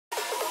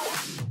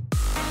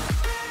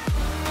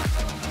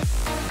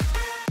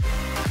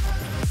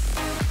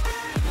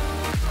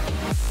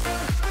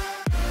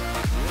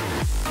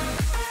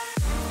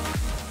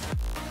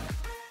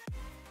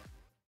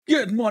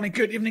Good morning,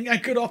 good evening,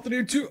 and good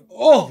afternoon to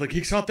all the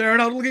geeks out there in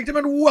our little geekdom,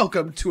 and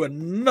welcome to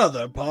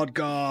another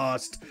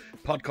podcast.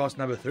 Podcast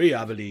number 3,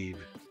 I believe.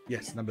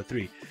 Yes, number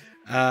 3.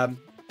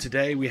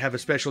 Today we have a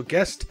special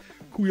guest,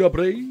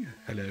 KuyaBraye.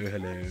 Hello,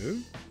 hello.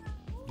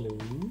 Hello.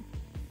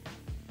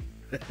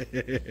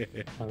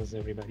 How's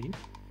everybody?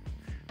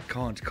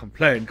 Can't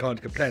complain.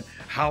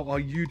 How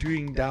are you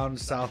doing down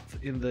south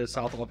in the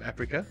south of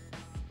Africa?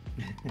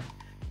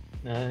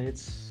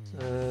 It's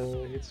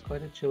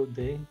quite a chill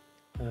day.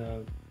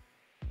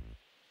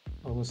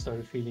 Almost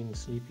started feeling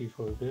sleepy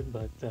for a bit,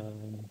 but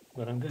I'm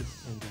good.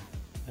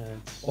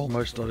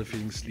 Almost started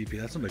feeling sleepy.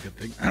 That's not a good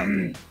thing.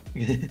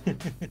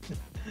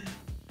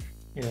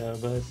 Yeah,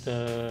 but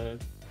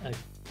I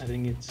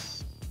think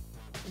it's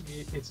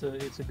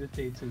a good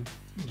day to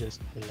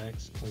just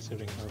relax,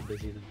 considering how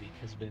busy the week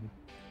has been.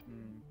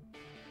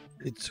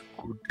 It's a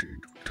good day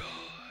to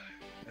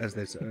die, as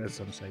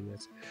some say.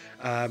 Yes.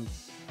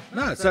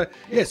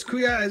 Yes,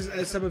 Kuya,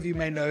 as some of you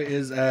may know,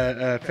 is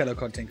a fellow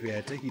content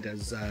creator.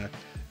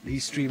 He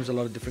streams a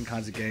lot of different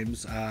kinds of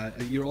games.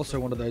 You're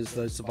also one of those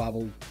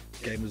survival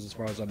gamers, as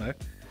far as I know.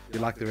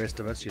 You're like the rest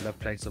of us. You love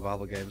playing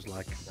survival games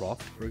like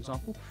Raft, for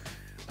example.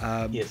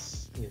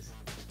 Yes.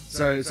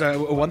 So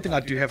one thing I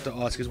do have to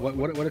ask is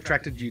what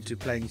attracted you to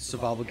playing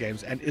survival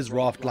games, and is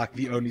Raft like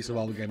the only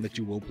survival game that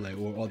you will play,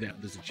 or are there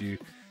others that you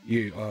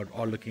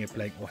are looking at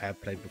playing or have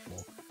played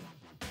before?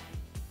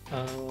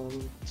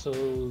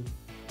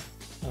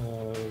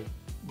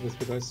 With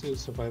regards to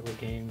survival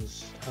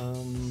games,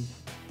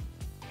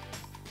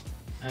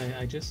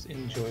 I just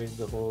enjoyed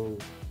the whole,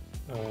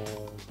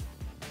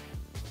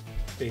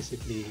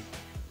 basically,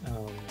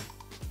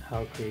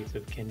 how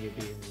creative can you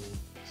be in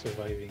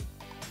surviving,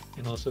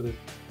 and also the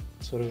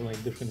sort of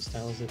like different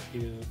styles that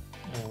you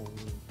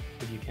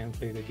can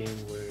play the game,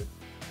 where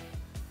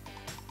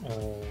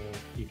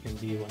you can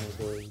be one of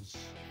those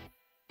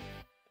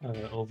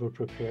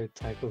over-prepared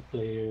type of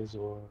players,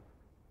 or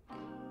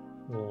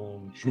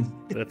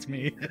That's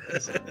me.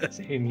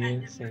 Same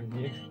here.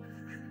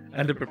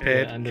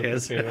 Underprepared.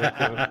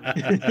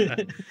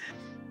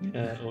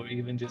 Or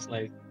even just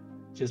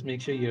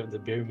make sure you have the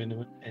bare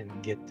minimum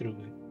and get through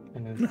it.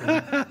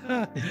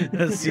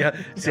 see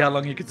how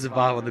long you can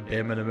survive on the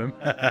bare minimum.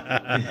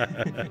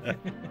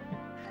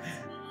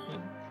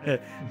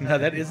 No,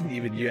 that isn't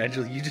even you,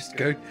 Angela. You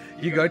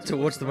go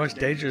towards the most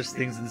dangerous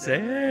things and say,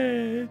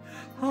 "Hey,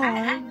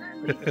 hi." I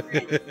the girl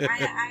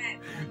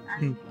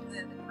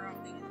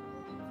thing is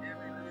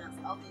everyone else.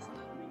 All these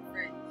people be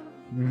friends.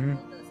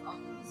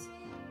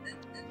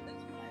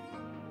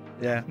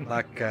 Yeah,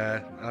 like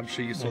I'm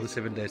sure you saw the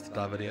 7 Days to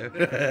Die video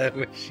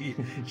where she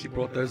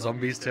brought those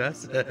zombies to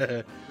us,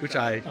 which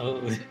I,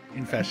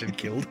 in fashion,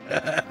 killed.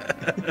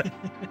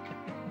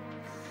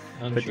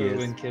 I'm sure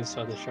when kids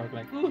saw the shark,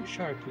 like, "Oh,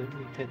 shark, let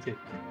me pet it."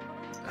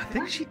 I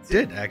think she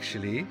did,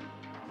 actually.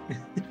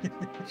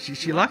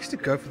 She likes to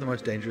go for the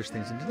most dangerous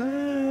things and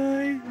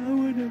I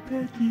want to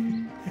pet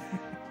you.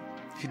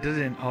 She did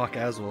it in Ark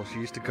as well. She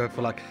used to go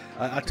for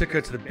I took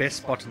her to the best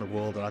spot in the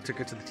world, and I took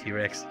her to the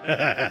T-Rex.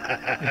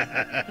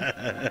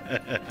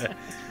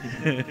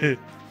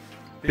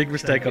 Big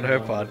mistake on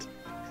her part.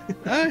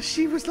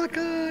 She was like,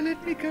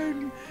 let me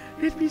go,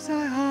 let me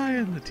say hi,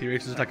 and the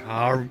T-Rex was like,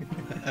 harm.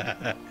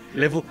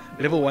 level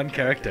 1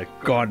 character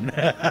gone.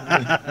 But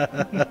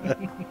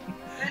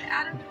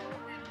out of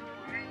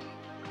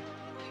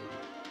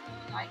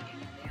like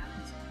anything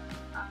else,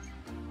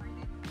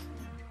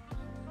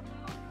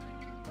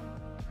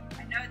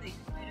 I know that you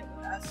played it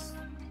with us.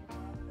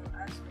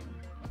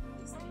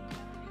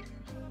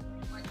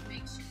 What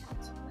makes you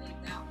want to play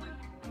that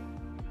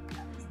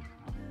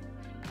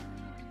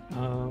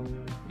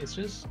one? It's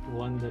just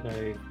one that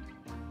I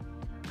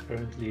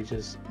currently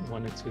just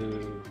wanted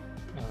to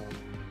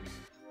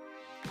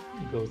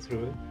go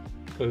through it,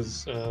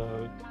 because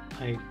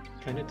I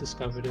kind of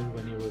discovered it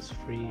when it was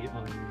free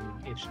on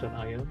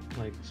itch.io,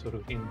 like sort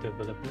of in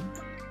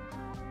development,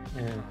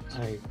 and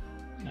I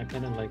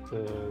kind of like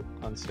the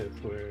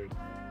concept where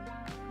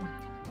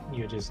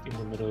you're just in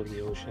the middle of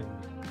the ocean.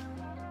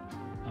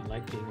 I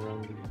like being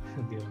around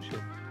the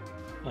ocean.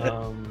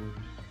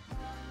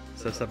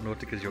 So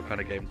Subnautica is your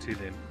kind of game too,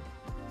 then?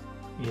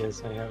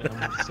 Yes, I have.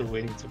 I'm still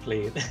waiting to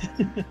play it.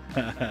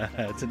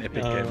 It's an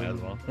epic game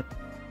as well.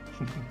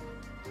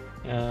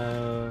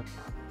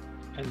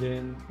 And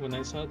then when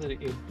I saw that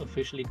it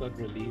officially got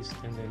released,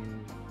 and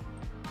then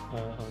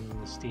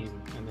on Steam,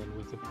 and then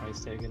with the price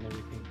tag and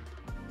everything,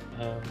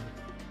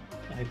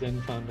 I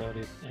then found out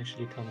it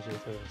actually comes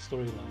with a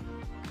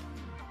storyline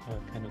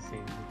kind of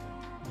thing.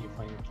 You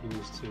find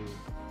clues to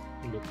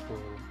look for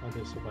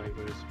other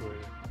survivors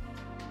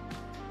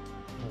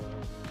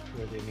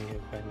where they may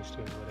have vanished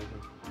or whatever.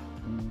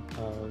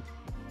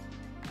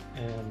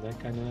 And that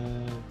kind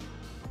of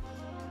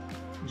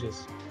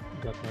just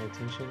got my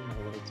attention.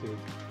 I wanted to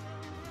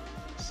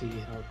see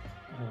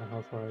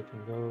how far I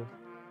can go.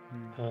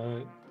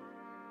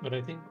 But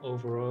I think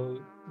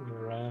overall,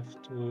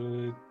 Raft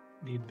would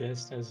be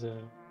best as a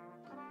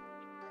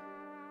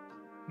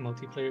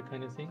multiplayer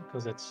kind of thing,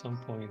 because at some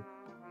point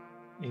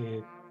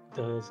it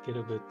does get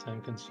a bit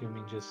time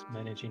consuming just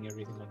managing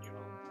everything on your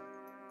own.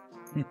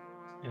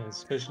 And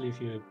especially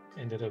if you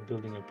ended up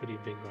building a pretty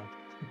big rocket.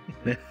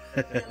 Yeah,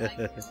 like watching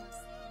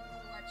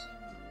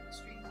the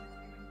stream with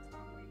you and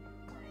talking and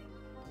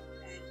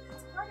playing, and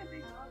it's quite a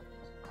big lot.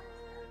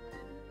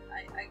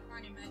 And I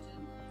can't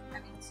imagine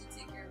having to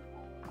take care of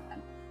all of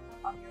that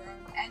on your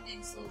own, and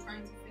then still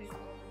trying to fish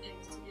all the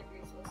things to get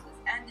resources,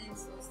 and then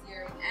still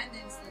steering, and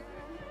then still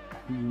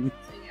doing all of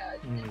that. So yeah,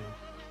 it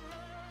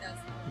does.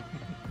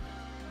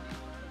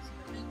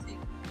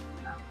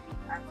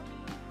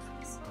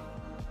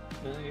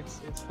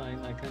 It's fine.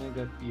 I kind of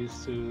got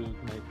used to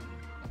like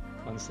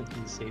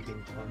constantly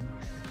saving time.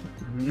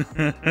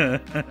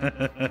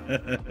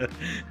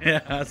 Yeah,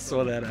 I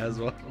saw that as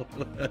well.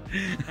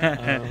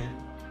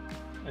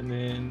 And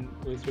then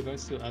with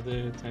regards to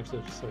other types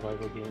of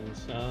survival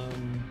games,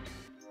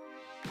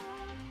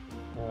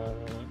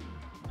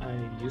 I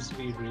used to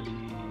be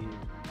really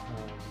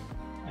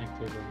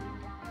active in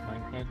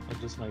Minecraft. I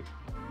just like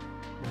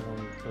my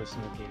own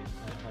personal game.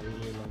 I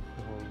really like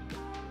the whole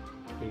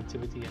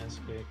creativity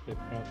aspect, the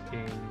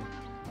crafting,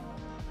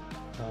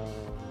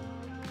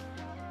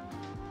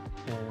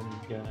 and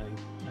yeah,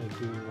 I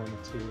do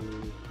want to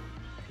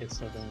get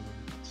started on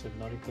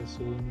Subnautica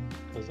soon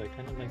because I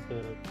kind of like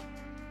the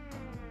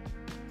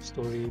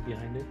story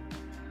behind it.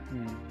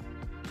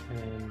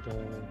 And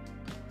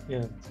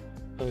yeah,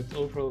 but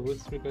overall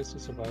with regards to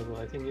survival,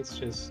 I think it's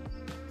just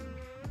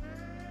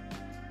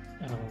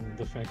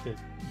the fact that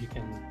you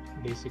can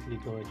basically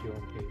go at your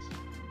own pace.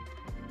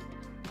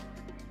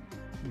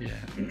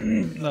 Yeah,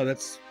 no,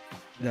 that's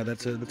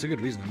a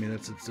good reason. I mean,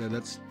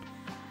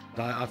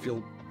 I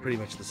feel pretty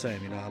much the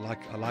same. You know, I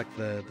like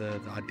the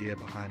idea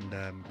behind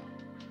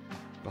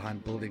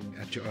building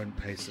at your own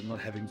pace and not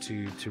having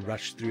to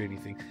rush through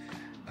anything.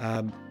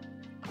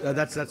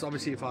 That's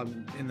obviously if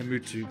I'm in the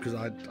mood to, because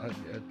I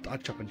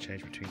chop and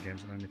change between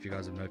games. I don't know if you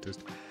guys have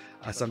noticed.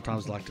 I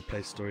sometimes like to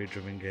play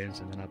story-driven games,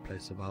 and then I play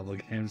survival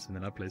games, and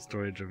then I play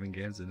story-driven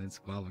games, and then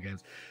survival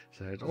games.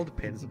 So it all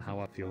depends on how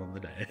I feel on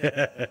the day. I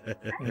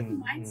don't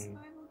mind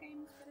survival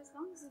games, but as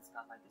long as it's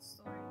got like a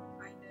story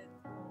behind it,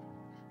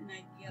 an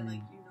idea,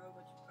 like you know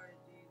what you've got to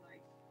do.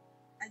 Like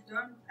I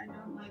don't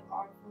like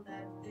artful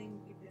that thing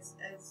because,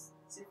 as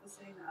Zip was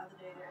saying the other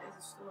day, there is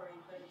a story,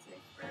 but it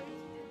takes forever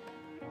to get.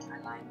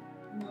 I like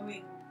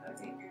knowing,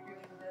 okay, you're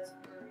doing this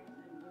for a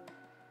reason.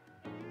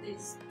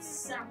 There's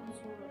some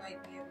sort of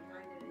idea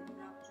behind it, and you're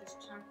not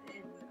just chucked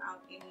in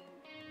without any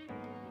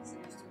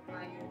reasons to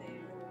why you're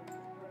there or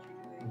what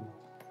you're doing.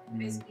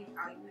 Basically,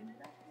 how you ended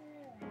up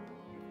there, and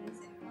if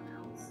there's anyone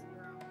else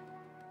around.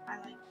 I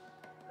like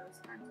those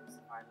kinds of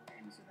survival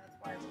games, so that's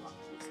why I love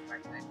this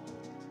quite like.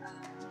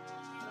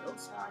 But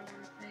also, I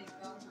want to play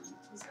Geekdom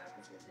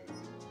because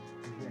there's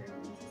very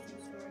interesting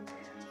story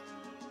there.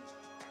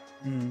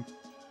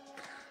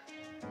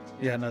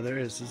 Yeah, no, there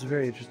is. It's a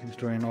very interesting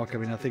story in Ark. I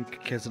mean, I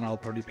think Kez and I'll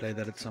probably play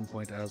that at some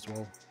point as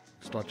well.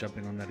 Start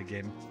jumping on that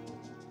again.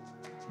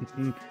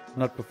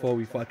 Not before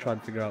we try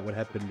and figure out what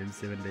happened in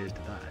 7 Days to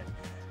Die.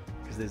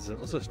 Because there's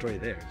also a story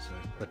there, so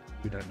but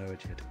we don't know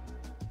it yet.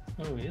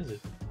 Oh, is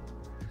it?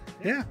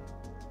 Yeah.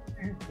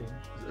 Okay.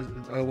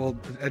 Well,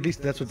 at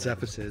least that's what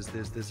Zappa says.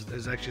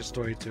 There's actually a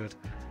story to it.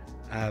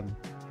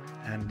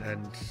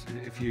 And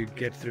if you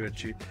get through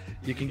it,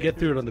 you can get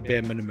through it on the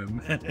bare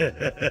minimum.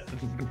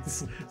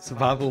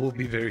 Survival will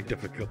be very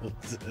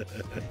difficult.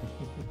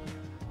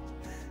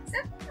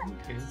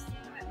 Okay.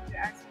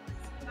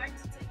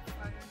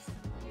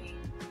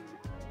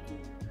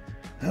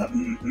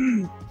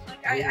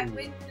 Like I went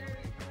through,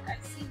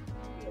 I've seen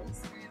your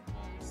Instagram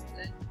posts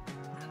and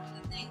some of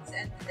the things,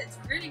 and it's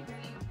really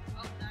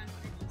well done.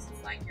 It's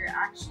like you're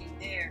actually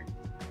there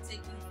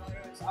taking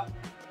photos of it.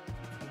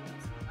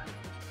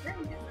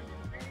 Very different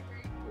and very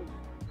cool.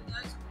 For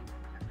those who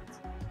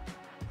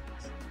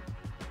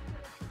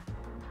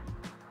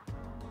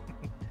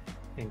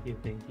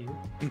Thank you.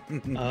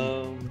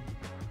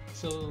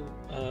 So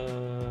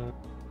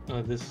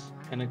this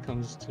kind of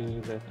comes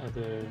to that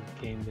other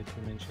game that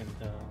you mentioned,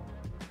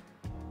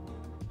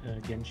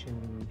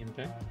 Genshin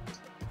Impact.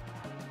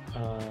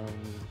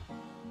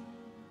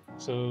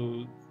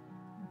 So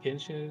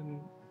Genshin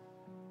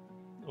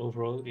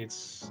overall,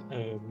 it's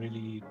a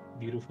really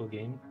beautiful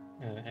game,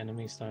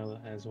 anime style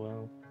as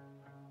well.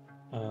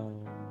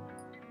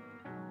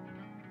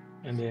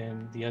 And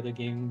then the other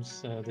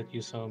games that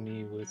you saw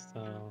me with,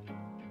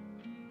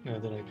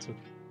 that I took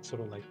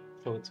sort of like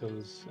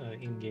photos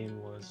in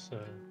game was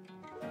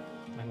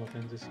Final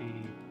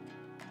Fantasy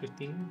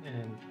 15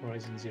 and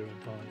Horizon Zero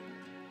Dawn.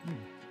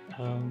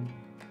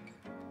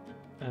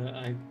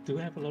 I do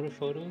have a lot of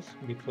photos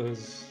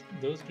because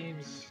those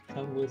games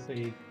come with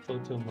a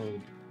photo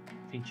mode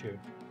feature.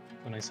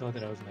 When I saw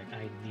that, I was like,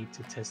 I need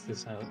to test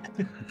this out.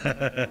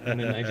 And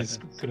then I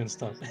just couldn't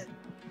stop.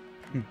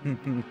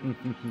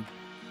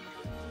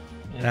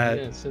 And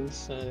yeah,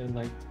 since I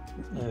like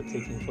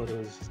taking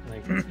photos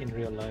like in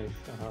real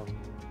life,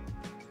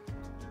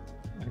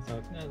 I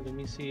thought, let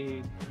me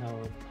see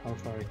how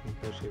far I can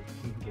push it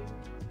in game.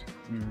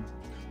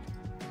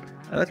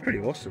 That's pretty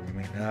awesome. I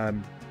mean,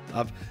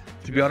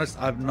 To be honest,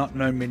 I've not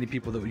known many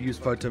people that would use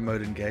photo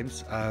mode in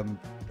games.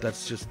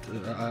 That's just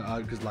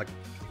because, like,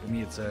 for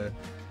me, it's a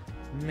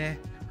meh.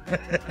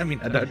 I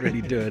mean, I don't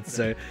really do it,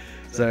 so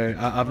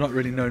I've not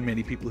really known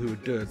many people who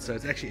would do it. So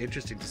it's actually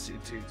interesting to see,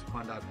 to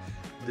find out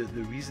the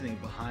reasoning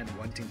behind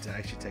wanting to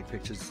actually take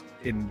pictures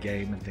in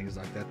game and things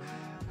like that.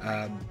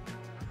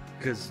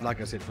 Because,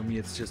 like I said, for me,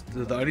 it's just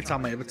the only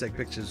time I ever take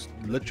pictures,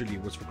 literally,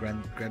 was for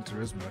Gran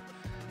Turismo.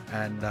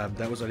 And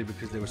that was only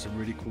because there were some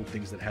really cool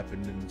things that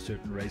happened in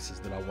certain races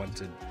that I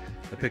wanted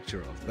a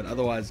picture of. But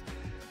otherwise,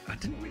 I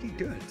didn't really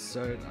do it.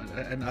 So,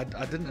 and I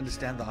didn't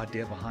understand the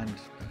idea behind,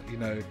 you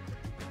know,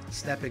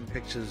 snapping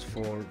pictures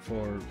for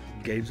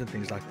games and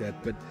things like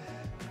that. But,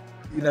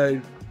 you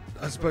know,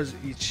 I suppose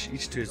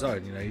each to his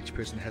own. You know, each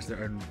person has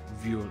their own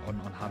view on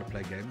how to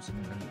play games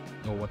and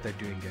or what they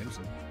do in games.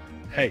 And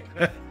hey,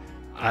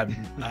 I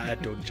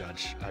don't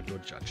judge. I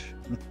don't judge.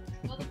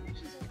 Well, the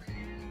pictures are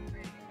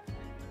very,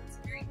 it's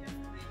very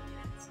different.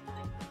 It's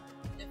like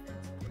different.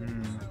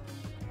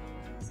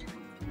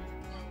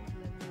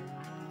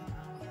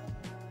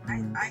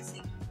 I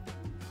think.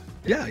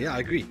 Yeah, I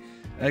agree.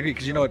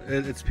 Because you know what,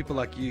 it's people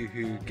like you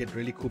who get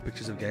really cool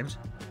pictures of games.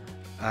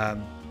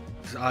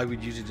 So I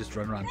would usually just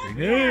run around going,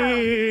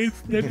 hey,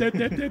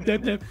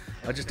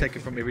 I just take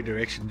it from every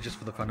direction just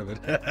for the fun of it.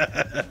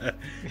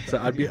 So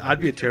I'd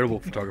be a terrible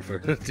photographer,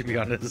 to be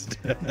honest.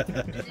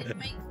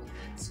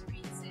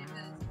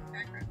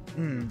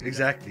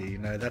 Exactly. You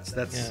know, that's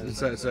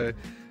yeah. So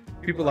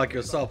people like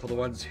yourself are the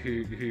ones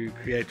who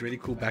create really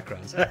cool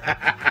backgrounds.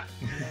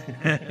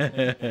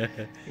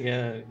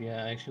 Yeah,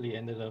 I actually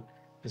ended up,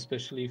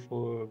 especially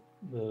for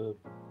the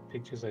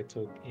pictures I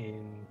took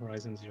in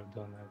Horizon Zero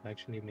Dawn, I've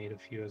actually made a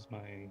few as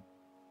my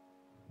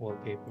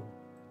wallpaper.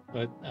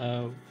 But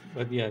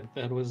yeah,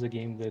 that was a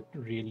game that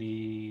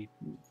really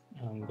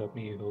got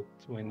me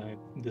hooked when I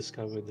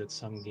discovered that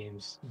some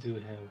games do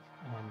have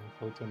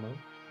photo mode.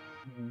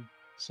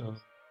 So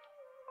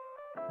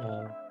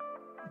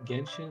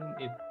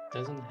Genshin, it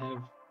doesn't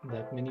have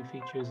that many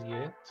features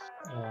yet.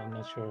 I'm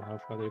not sure how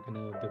far they're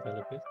gonna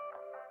develop it.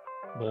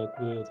 But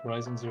with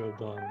Horizon Zero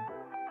Dawn,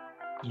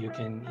 you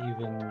can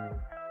even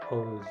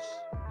pose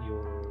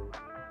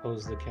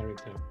the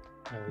character,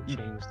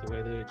 change the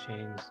weather,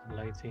 change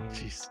lighting.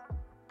 Jeez.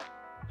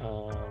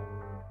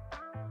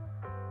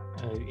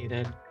 It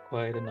had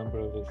quite a number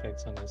of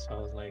effects on it, so I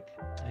was like,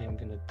 I am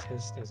gonna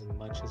test as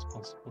much as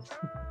possible.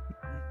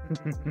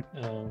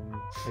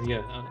 But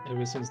yeah,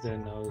 ever since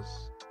then,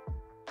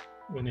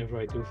 whenever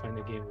I do find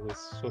a game with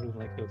sort of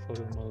like a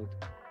photo mode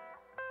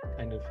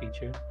kind of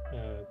feature,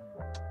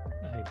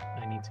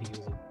 I need to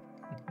use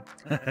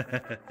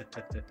it.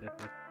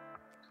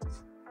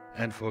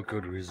 And for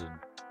good reason.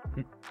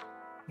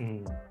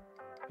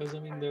 Because I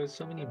mean, there's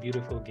so many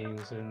beautiful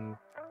games, and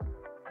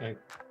like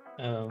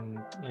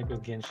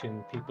with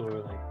Genshin, people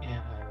were like,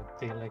 yeah,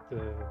 they like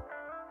the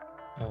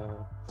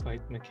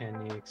fight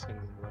mechanics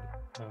and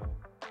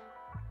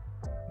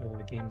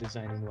the game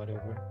design and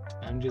whatever.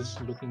 I'm just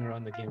looking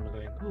around the game and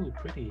going, ooh,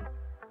 pretty.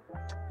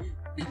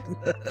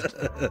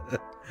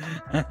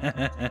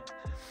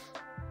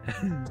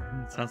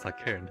 Sounds like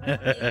Karen.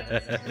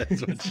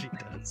 That's what she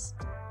does.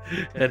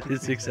 That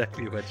is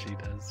exactly what she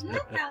does.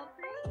 Look how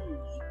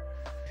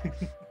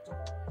pretty.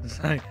 It's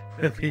like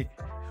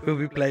we'll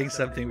be playing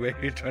something where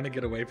you're trying to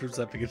get away from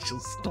something and she'll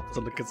stop to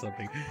look at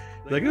something.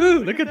 Like,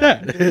 ooh, look at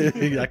that.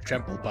 You're like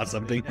trampled by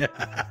something.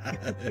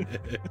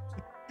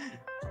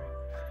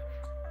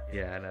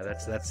 Yeah, no,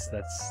 that's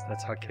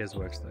how Kez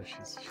works though.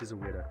 She's a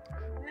weirdo.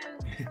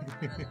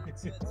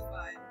 So it's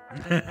fine.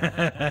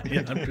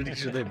 Yeah, I'm pretty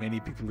sure there are many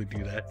people who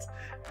do that.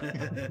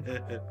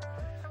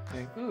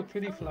 Like, oh,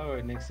 pretty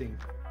flower. Next thing,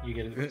 you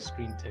get a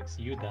screen text.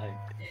 You died.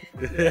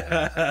 I'm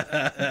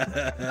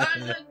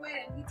like,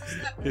 wait, I need to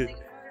stop and take a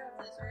photo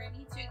of this, or I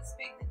need to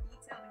inspect the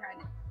detail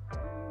behind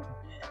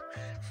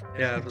it.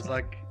 Yeah, it was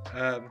like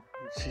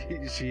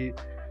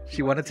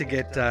she wanted to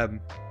get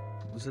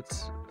was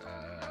it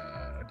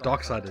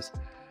Darksiders.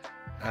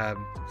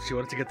 She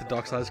wanted to get the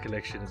Darksiders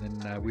collection,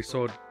 and then we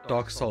saw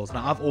Dark Souls.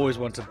 Now I've always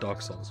wanted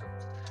Dark Souls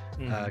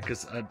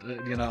because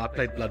you know, I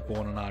played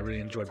Bloodborne and I really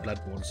enjoyed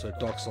Bloodborne, so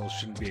Dark Souls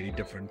shouldn't be any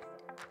different.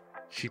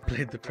 She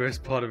played the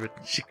first part of it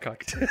and she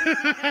cocked.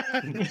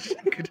 She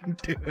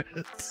couldn't do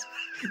it.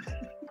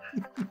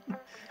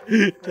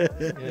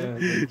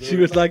 Yeah, she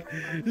was like,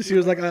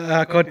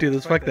 I can't do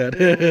this. Fuck that.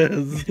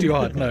 This is too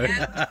hard. No.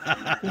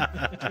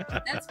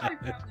 That's my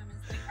problem.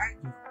 Is like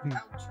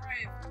I'll try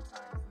it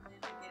sometimes and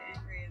then I get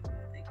angry and I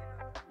think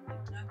I'm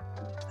like, no, I'm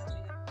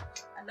touching it.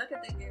 I look at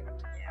the game and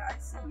yeah, I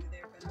see you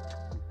there, but I'm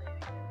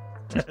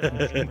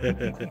not playing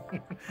again.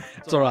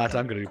 It's alright,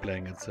 I'm going to be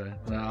playing it, so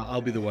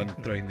I'll be the one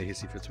throwing the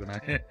hissy fits when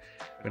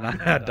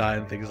I die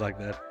and things like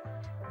that.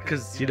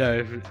 Because, you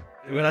know,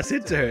 when I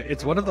said to her,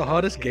 it's one of the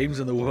hardest games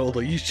in the world,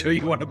 are you sure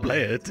you want to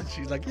play it? And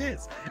she's like,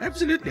 yes,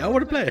 absolutely, I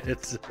want to play it.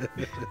 In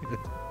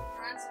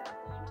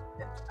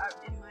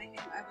my game,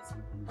 I was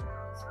looking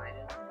more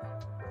excited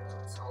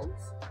about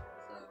Souls,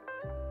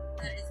 so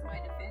that is my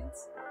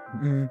defense.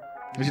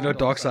 As you know,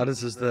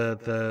 Darksiders is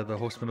the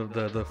horseman of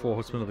the four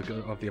horsemen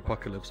of the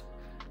apocalypse.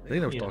 I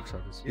think that was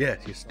Darksiders. Yeah,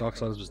 yes,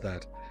 Darksiders was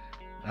that.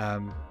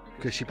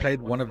 Because she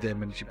played one of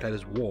them and she played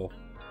as War.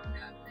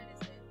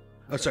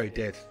 Oh, sorry,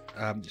 Death.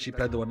 She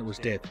played the one that was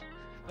Death.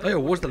 Oh yeah,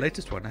 War's the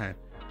latest one, hey?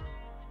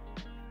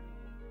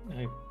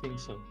 I think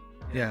so.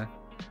 Yeah.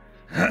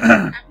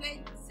 I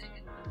played the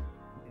second one.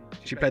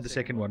 She played the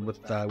second one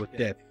with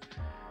Death,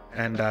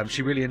 and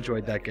she really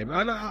enjoyed that game.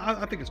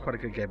 I think it's quite a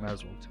good game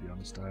as well, to be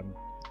honest.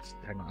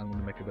 Hang on, I'm going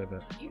to make a bit of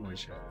a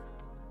noise here.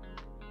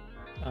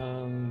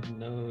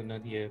 No,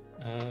 not yet.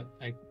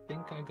 I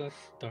think I got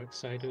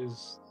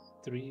Darksiders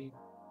 3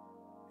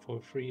 for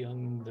free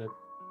on the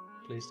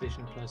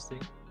PlayStation Plus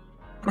thing.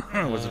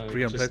 Was it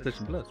free on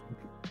PlayStation Plus?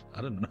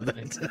 I didn't know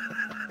that.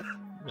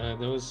 That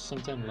was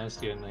sometime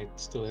last year, and I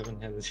still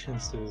haven't had the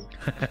chance to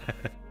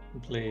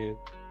play it.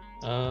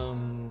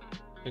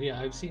 But yeah,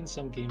 I've seen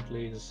some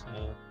gameplays.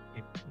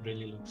 It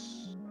really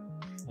looks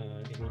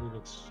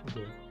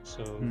good.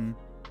 So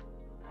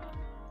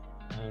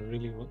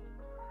really,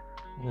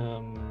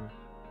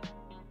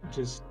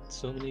 just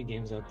so many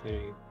games out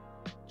there.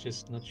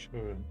 Just not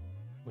sure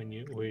where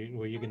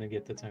you're gonna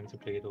get the time to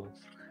play it all.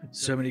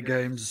 So many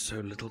games, so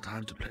little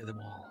time to play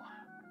them all.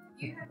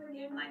 Do you have a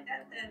game like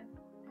that has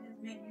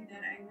made you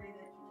that angry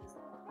that you just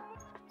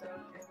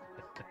don't get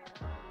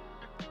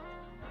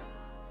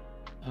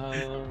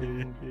rid of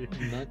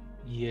it? Not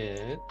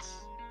yet.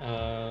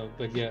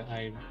 But yeah,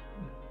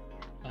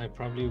 I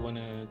probably want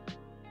to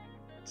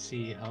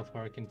see how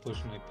far I can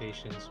push my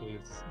patience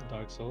with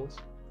Dark Souls.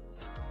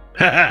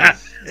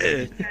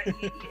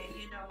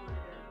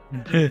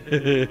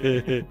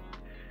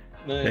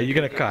 You Yeah, you're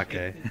gonna cock,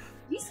 eh?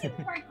 You seem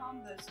quite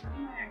calm though, so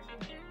you might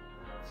actually get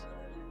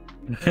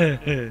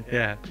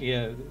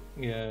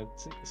Yeah.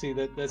 See,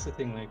 that's the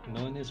thing. Like,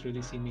 no one has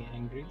really seen me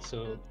angry,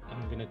 so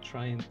I'm gonna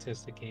try and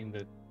test a game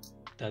that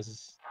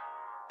does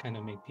kind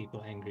of make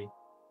people angry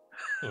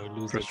or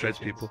lose their Frustrates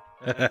patience. people.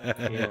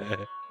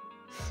 Yeah.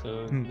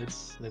 So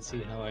let's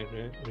see how I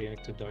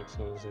react to Dark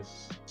Souls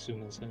as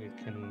soon as I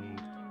can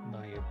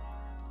buy it.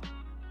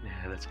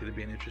 Yeah, that's going to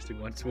be an interesting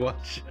one to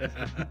watch.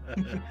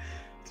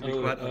 To be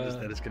quite honest,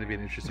 that is going to be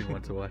an interesting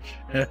one to watch.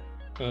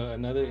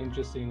 Another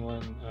interesting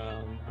one.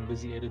 I'm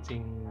busy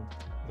editing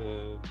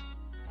the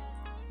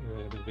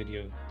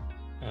video.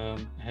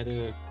 Had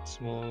a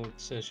small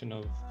session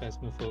of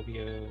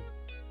Phasmophobia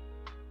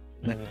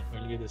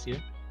earlier this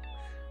year.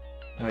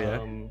 Oh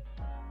yeah.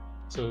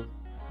 So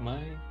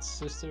my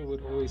sister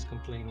would always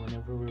complain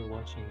whenever we're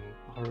watching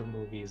horror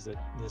movies that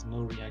there's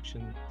no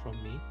reaction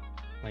from me.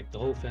 Like, the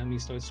whole family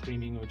starts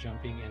screaming or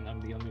jumping, and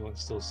I'm the only one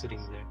still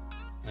sitting there.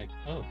 Like,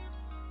 oh.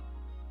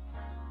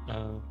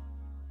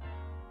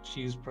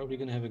 She's probably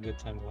gonna have a good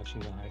time watching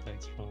the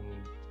highlights from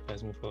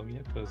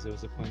Phasmophobia, because there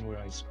was a point where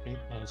I was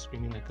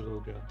screaming like a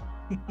little girl.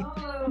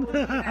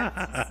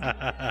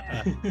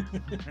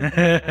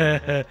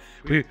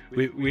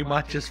 Oh, we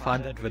might just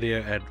find that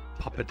video and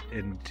pop it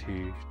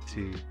into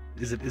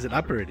is it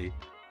up already?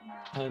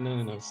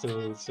 No,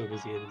 still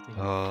busy editing.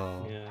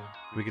 Oh, Yeah.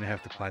 we're gonna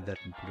have to find that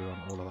and put it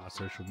on all of our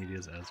social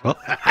medias as well.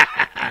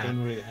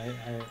 Don't worry,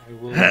 I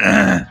will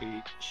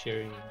be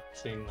sharing,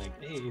 saying like,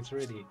 hey, it's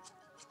ready.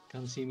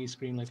 Come see me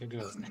scream like a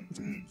girl.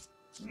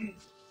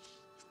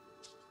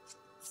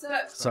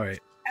 so Sorry.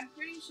 I'm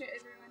pretty sure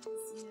everyone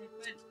has seen it,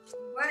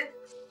 but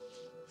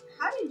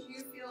how did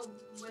you feel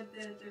with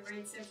the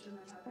stream-ception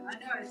that happened? I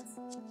know it's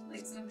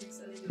like something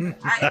silly, but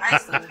I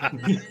still find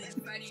this really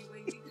funny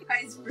when you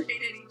guys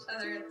rated each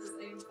other at the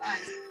same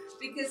time.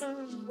 Because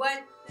what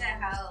the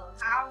hell?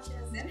 How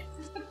does that happen?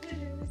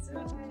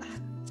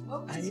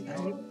 What was your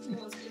thoughts?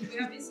 We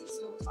obviously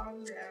saw our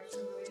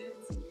reaction rated.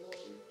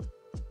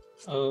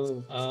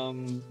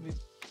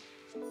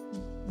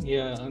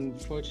 Yeah,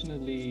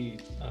 unfortunately,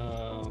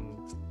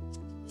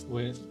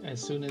 as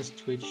soon as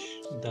Twitch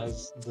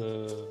does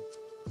the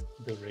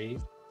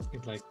raid,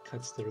 it like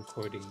cuts the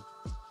recording.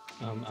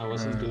 I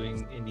wasn't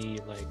doing any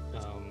like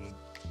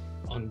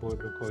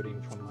onboard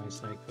recording from my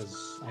side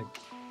because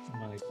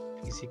my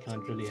PC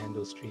can't really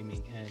handle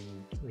streaming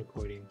and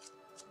recording.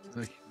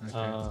 Okay.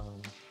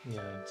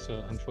 Yeah,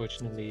 so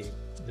unfortunately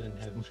didn't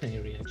have my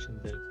reaction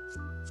there.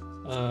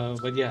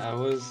 But yeah, I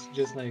was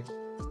just like,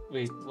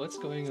 wait, what's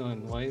going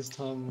on? Why is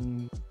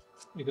Tom?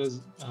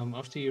 Because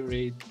after you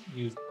raid,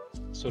 you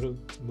sort of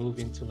move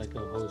into like a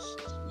host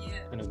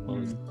kind of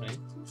mode, right?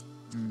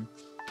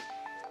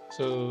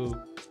 So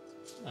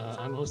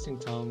I'm hosting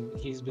Tom.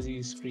 He's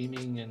busy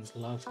screaming and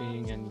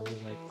laughing, and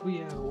we're like,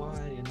 Kuya, why?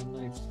 And I'm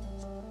like,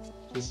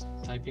 just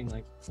typing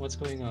like, what's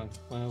going on?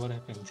 What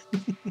happened?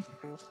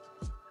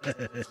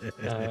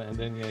 And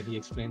then he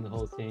explained the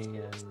whole thing,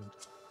 and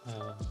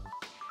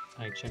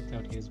I checked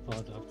out his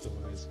VOD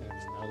afterwards, and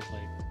I was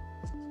like,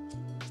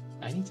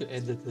 I need to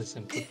edit this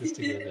and put this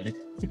together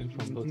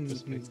from both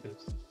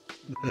perspectives.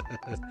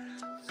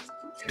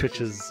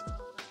 Twitch's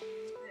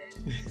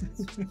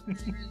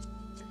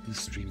the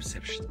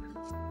stream-ception.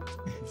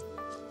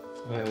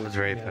 That was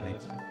very funny.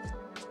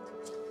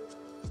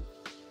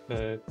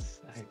 But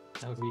I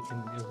doubt we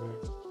can ever.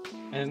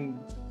 And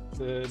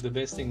The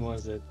best thing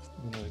was that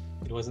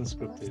it wasn't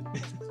scripted.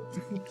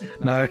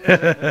 No,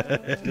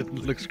 it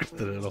didn't look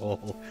scripted at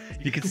all.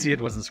 You could see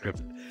it wasn't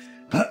scripted.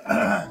 But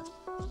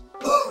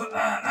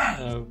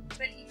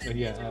But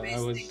yeah, I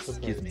was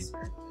Excuse me.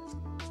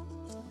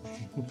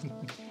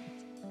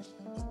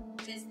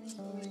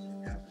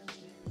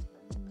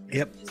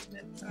 Yep.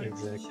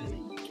 Exactly.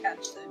 You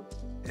catch them.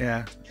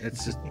 Yeah,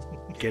 it's just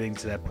getting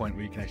to that point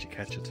where you can actually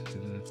catch it.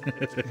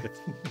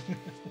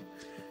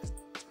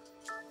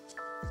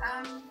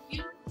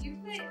 You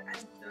play, I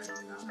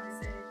don't know how to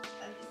say it,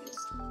 I think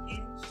it's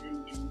Genshin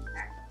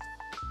Impact.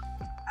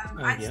 I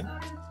Yeah.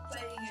 started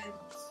playing it,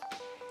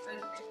 but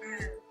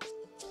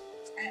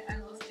I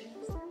lost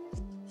interest in it.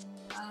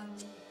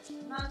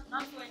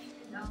 Not for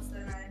anything else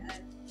that I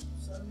had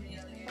so many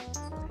other games,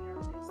 so many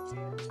other things to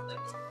do. Like,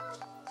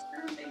 I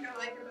don't think I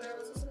like it, but I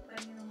was also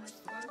playing it on my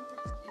phone,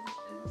 which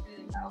didn't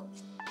really help.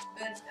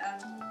 But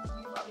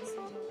you've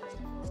obviously been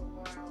playing it for a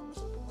while.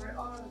 What are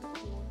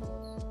your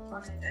thoughts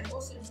on it? And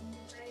also, do you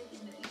play it in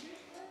the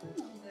English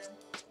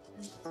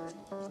version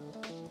or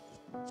the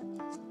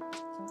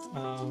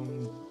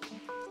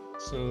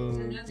So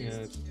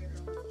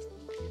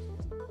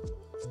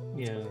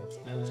yeah.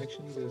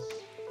 Actually,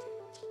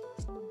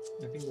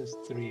 I think there's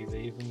 3.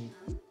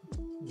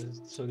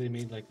 So they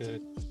made like a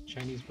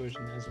Chinese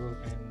version as well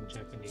and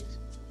Japanese.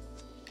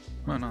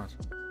 Oh, nice.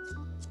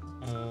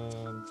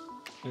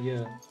 But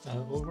yeah,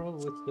 overall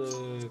with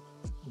the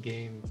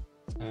game,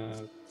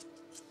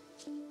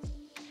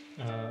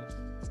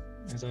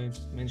 as I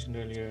mentioned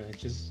earlier,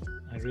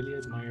 I really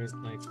admired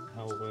like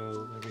how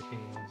well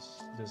everything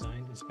was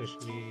designed,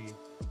 especially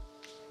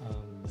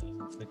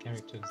the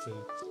characters,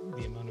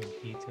 the amount of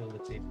detail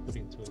that they put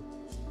into it,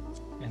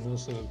 and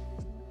also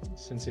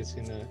since it's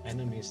in an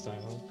anime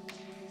style,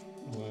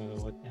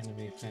 what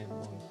anime fan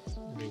won't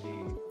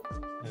really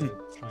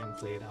try and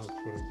play it out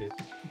for a bit.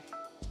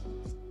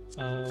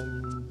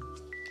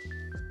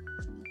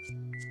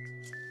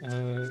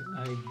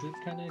 I did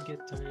kind of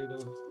get tired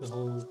of the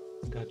whole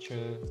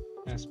gacha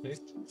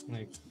aspect,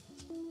 like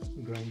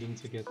grinding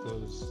to get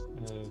those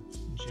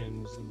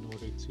gems in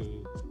order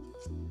to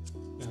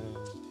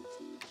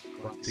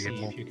see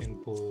if you can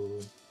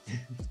pull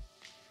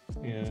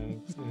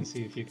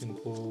see if you can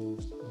pull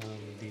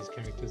these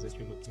characters that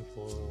you're looking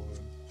for, or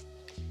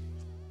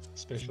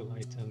special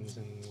items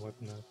and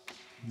whatnot.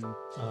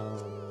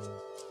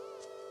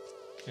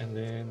 And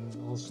then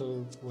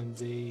also when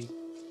they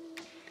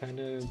kind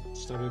of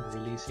started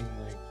releasing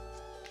like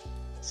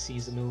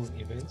seasonal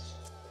events,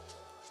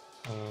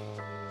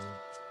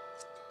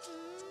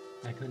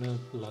 I kind of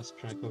lost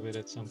track of it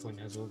at some point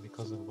as well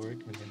because of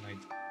work, and then I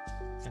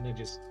kind of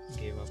just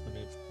gave up on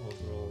it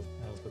overall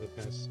for the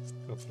past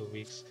couple of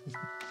weeks.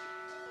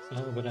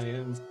 But I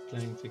am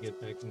planning to get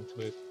back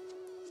into it.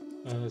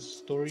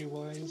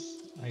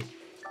 Story-wise, I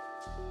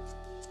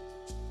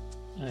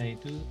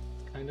do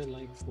kind of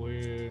like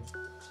where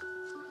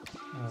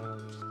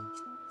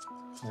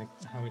like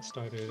how it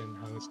started and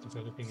how it's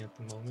developing at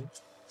the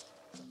moment.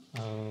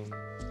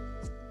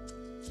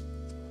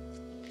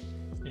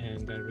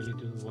 And I really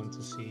do want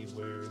to see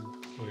where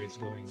it's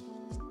going.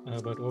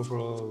 But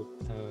overall,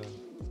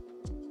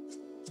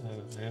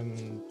 I am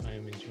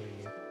enjoying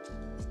it.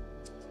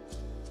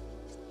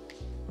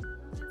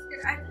 That's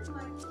good. I did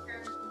like the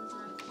character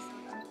design and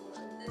stuff as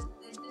well.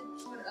 They did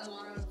put a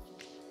lot of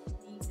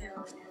detail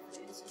and effort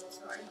into it,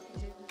 so I do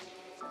really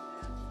like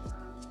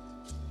that.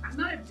 I'm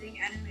not a big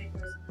anime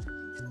person. I think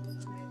that's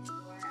also maybe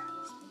why I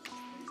was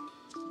interested.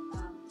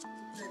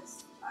 Because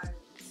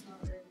it's not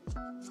really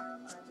my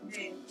part of the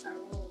game. I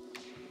will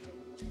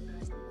do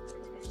that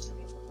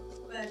eventually.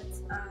 But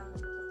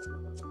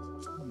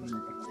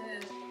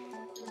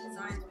the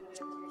designs were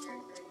definitely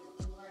very great.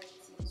 And what I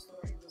could see the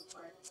story was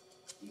quite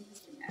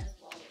interesting as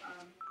well.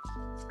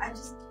 I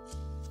just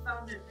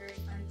found it very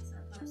funny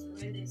sometimes the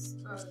way they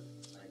spoke,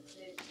 like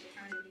they're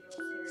trying to be all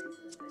serious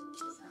and they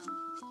sound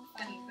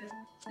funny, but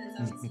there's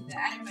obviously the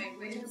anime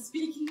way of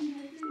speaking, and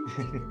they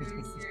take it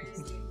very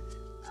seriously.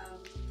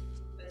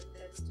 But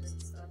that's just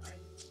stuff I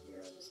need to hear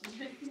over some of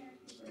the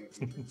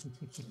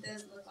it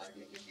does look like a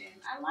good game.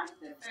 I like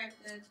the fact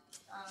that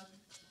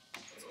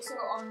it's also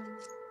on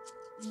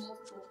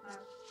multiple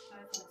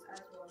platforms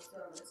as well, so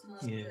it's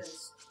not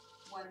just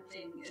one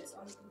thing. It's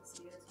on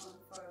PC, it's on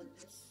phone,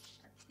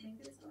 I think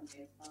it's on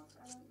Xbox,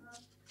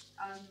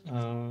 I don't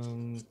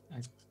know. I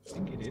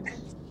think it is.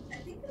 I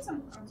think it's on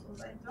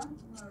consoles, I don't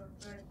know,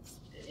 but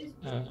it is.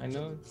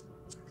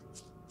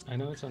 I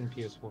know it's on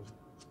PS4.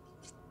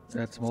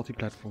 That's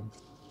multi-platform.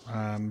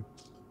 I'll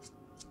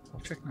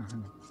check now.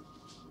 Hang on.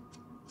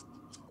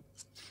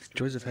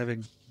 Joys of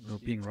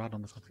being right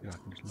on the computer. I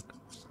can just look.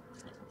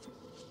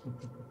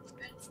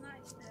 It's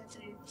nice that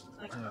they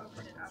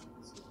open it up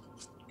so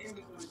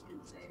everyone can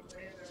say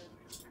whatever.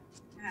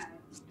 Yeah,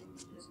 you can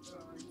just go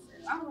and say,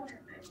 I want to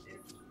play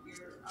if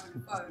you're on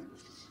your phone.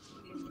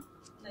 You can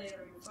play it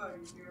on your phone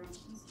if you're on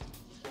PC.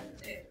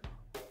 There.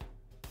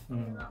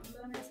 You're not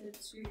limited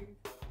to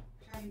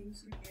having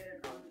to get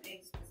it on a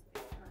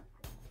specific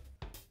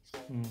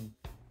platform.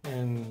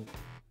 And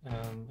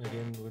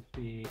again with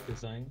the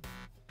design.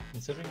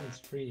 Considering it's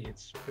free,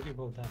 it's pretty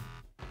well done.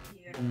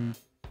 Yeah.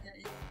 Yeah,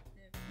 it's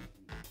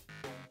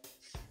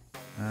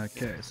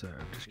definitely. Okay, so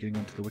just getting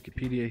onto the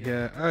Wikipedia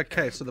here.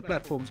 Okay, so the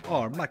platforms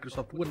are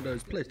Microsoft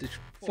Windows, PlayStation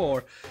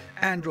 4,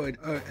 Android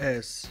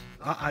OS,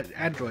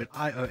 Android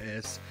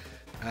iOS,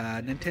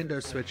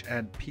 Nintendo Switch,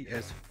 and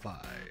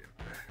PS5.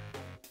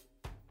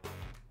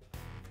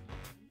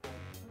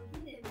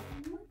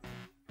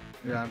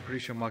 Yeah, I'm pretty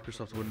sure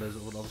Microsoft Windows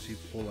will obviously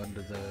fall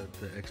under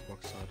the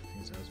Xbox side of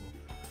things as well.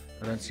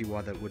 I don't see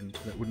why that wouldn't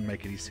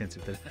make any sense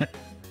if that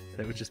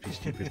that would just be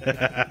stupid.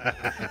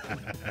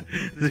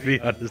 To be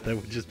honest, that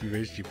would just be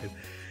very stupid.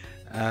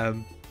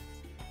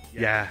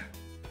 Yeah.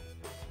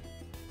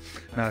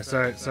 No,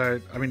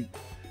 so I mean,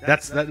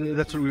 that's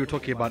what we were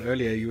talking about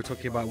earlier. You were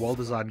talking about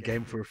well-designed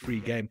game for a free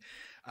game.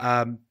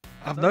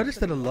 I've noticed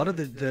that a lot of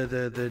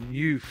the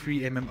new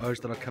free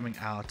MMOs that are coming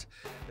out,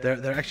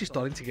 they're actually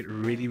starting to get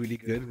really, really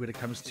good when it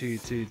comes to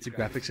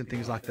graphics and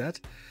things like that.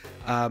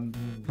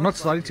 Not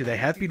starting to, they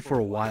have been for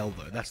a while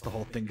though. That's the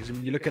whole thing. Because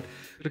when you look at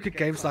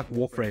games like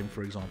Warframe,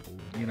 for example,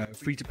 you know,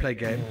 free-to-play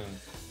game.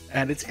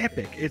 And it's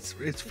epic. It's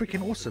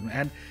freaking awesome.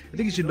 And the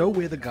thing is, you know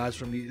where the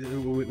guys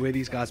where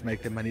these guys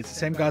make their money. It's the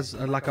same guys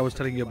like I was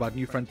telling you about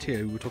New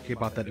Frontier. We were talking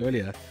about that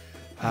earlier,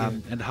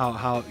 and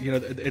how you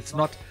know it's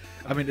not.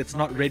 I mean, it's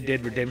not Red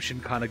Dead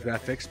Redemption kind of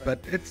graphics, but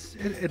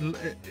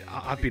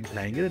I've been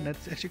playing it and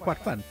it's actually quite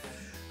fun.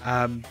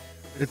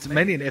 It's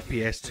mainly an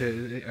FPS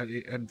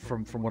and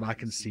from what I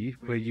can see,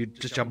 where you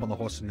just jump on the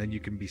horse and then you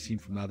can be seen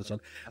from the other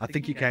side. I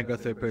think you can go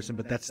third person,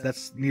 but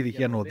that's neither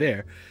here nor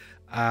there.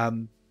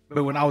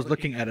 But when I was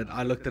looking at it,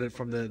 I looked at it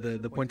from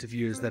the point of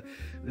view is that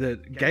the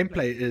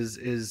gameplay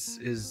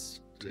is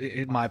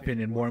in my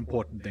opinion more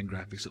important than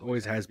graphics. It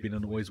always has been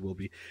and always will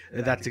be.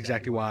 That's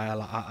exactly why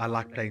I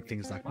like playing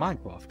things like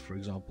Minecraft, for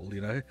example. You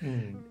know,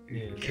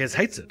 Kez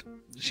hates it.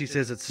 She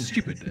says it's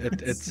stupid. I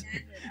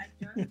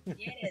don't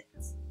get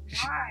it.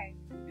 Why?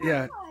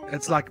 Yeah,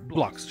 it's like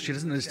blocks. She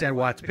doesn't understand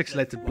why it's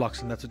pixelated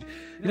blocks, and that's what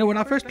you know. When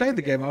I first played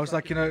the game, I was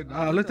like, you know,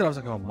 I looked at it, I was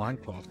like, oh,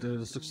 Minecraft,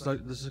 this looks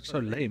so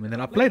lame. And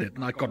then I played it,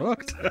 and I got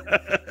hooked.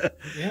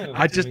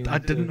 I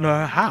didn't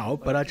know how,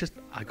 but I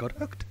got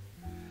hooked.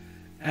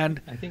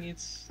 And I think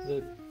it's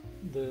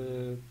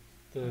the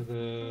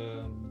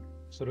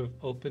sort of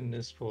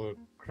openness for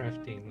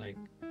crafting, like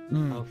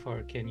how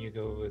far can you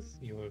go with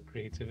your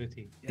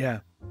creativity?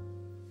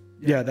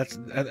 Yeah, that's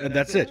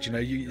it. You know,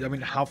 I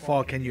mean, how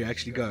far can you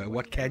actually go?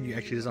 What can you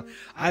actually design?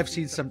 I've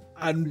seen some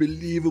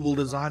unbelievable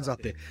designs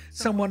out there.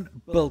 Someone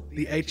built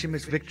the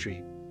HMS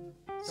Victory.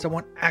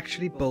 Someone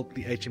actually built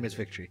the HMS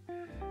Victory,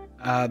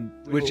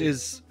 which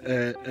is,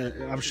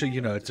 I'm sure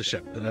you know, it's a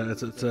ship.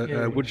 It's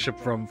a wood ship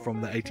from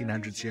the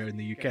 1800s here in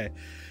the UK.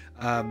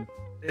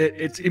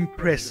 It's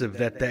impressive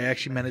that they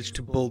actually managed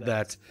to build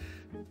that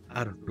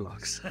out of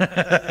blocks.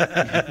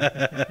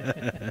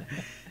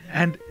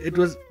 And it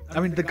was,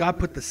 I mean, the guy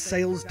put the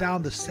sails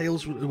down. The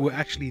sails were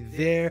actually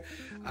there.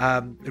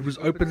 It was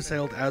open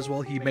sailed as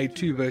well. He made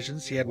two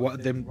versions. He had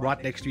them right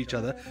next to each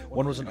other.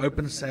 One was an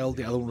open sail.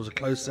 The other one was a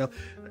closed sail.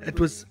 It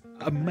was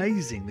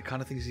amazing, the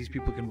kind of things these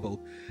people can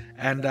build.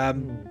 And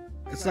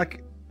it's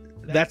like,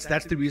 that's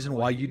the reason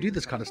why you do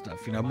this kind of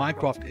stuff. You know,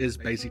 Minecraft is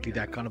basically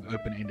that kind of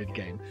open-ended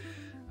game.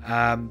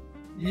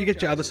 You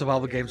get your other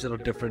survival games that are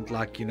different,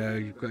 like, you know,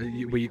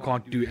 where you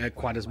can't do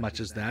quite as much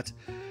as that.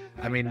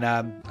 I mean,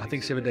 I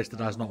think 7 Days to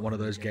Die is not one of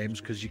those games,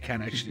 because you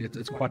can actually,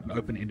 it's quite an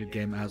open-ended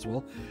game as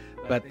well.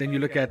 But then you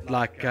look at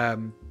like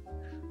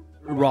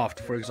Raft,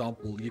 for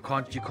example. You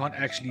can't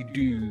actually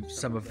do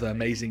some of the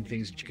amazing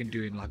things that you can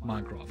do in like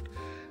Minecraft.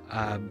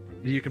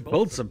 You can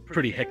build some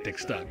pretty hectic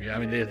stuff. Yeah, I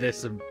mean, there's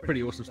some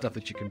pretty awesome stuff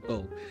that you can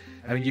build.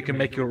 I mean, you can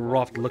make your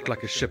raft look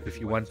like a ship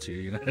if you want to.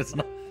 You know, it's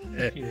not.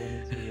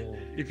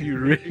 If you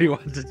really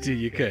wanted to,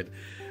 you could.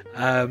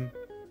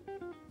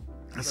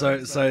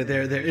 So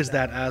there is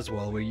that as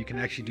well, where you can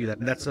actually do that,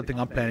 and that's something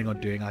I'm planning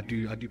on doing. I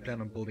do plan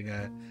on building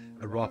a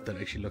raft that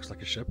actually looks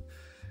like a ship.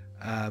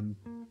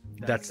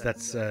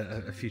 That's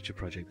a future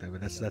project though, but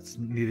that's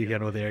neither here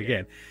nor there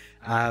again.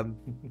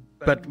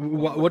 But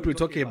what we're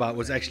talking about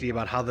was actually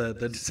about how the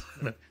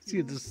designer.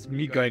 See, this is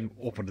me going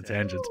off on a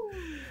tangent.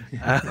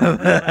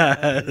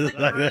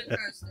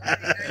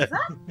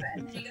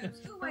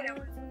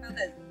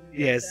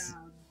 Yes,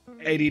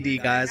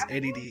 ADD guys,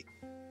 ADD.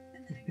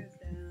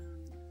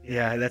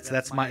 Yeah,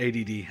 that's my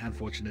ADD,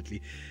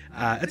 unfortunately.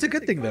 It's a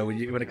good thing though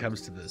when it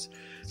comes to this.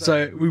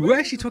 So we were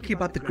actually talking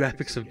about the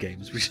graphics of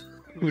games, which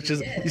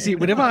is, you see,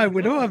 whenever I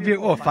veer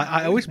off,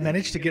 I always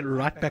manage to get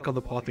right back on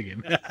the path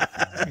again.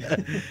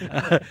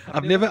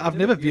 I've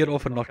never veered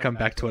off and not come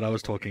back to what I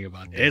was talking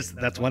about. Yes,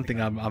 that's one thing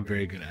I'm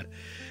very good at.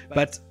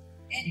 But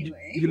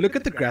anyway, you look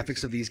at the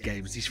graphics of these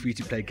games, these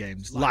free-to-play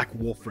games, like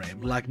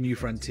Warframe, like New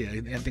Frontier,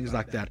 and things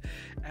like that,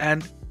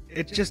 and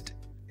it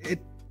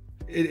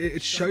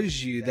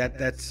shows you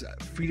that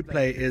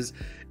free-to-play is,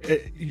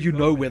 you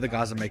know, where the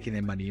guys are making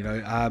their money. You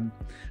know,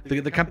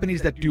 the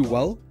companies that do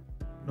well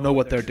know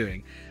what they're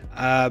doing.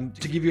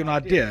 To give you an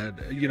idea,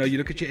 you know, you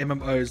look at your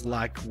MMOs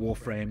like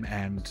Warframe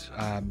and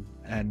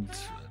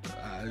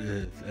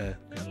the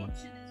other one,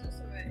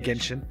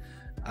 Genshin,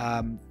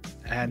 and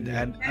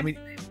I mean,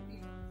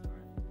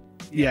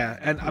 yeah,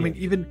 and I mean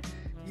even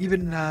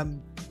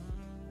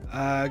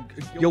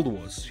Guild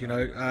Wars. You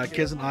know,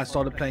 Kez and I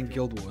started playing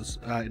Guild Wars.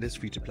 It is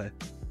free to play.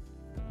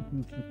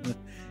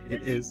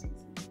 It is.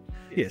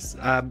 Yes,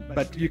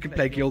 but you can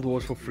play Guild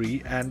Wars for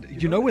free, and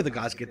you know where the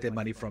guys get their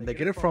money from. They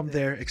get it from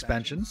their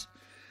expansions,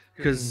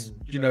 because,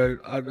 you know,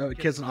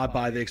 Kez and I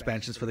buy the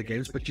expansions for the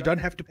games, but you don't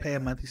have to pay a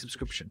monthly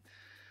subscription.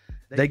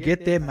 They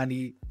get their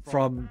money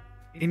from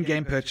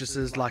in-game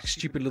purchases, like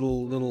stupid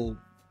little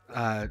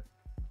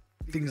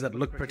things that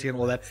look pretty and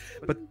all that.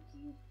 But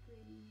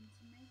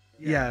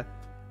yeah,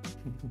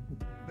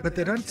 but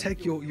they don't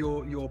take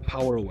your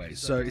power away.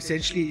 So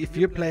essentially, if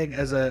you're playing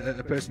as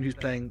a person who's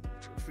playing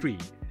free,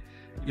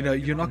 you know,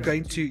 you're not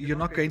going to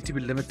be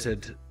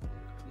limited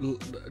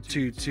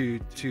to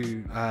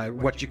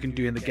what you can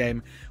do in the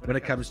game when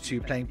it comes to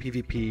playing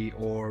PvP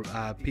or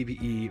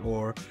PvE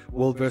or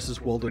world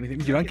versus world or anything.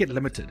 You don't get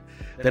limited.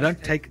 They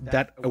don't take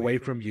that away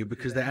from you,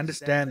 because they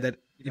understand that,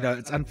 you know,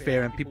 it's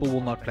unfair and people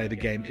will not play the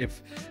game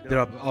if there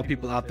are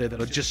people out there that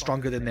are just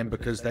stronger than them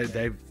because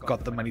they've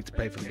got the money to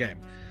pay for the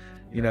game.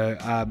 You know,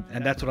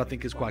 and that's what I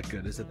think is quite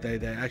good, is that they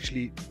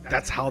actually,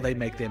 that's how they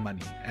make their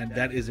money, and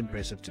that is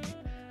impressive to me.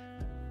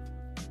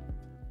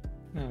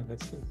 No,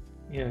 that's good.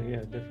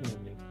 Yeah,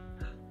 definitely.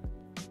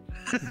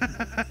 So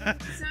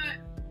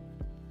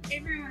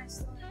everyone is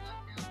still in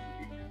lockdown,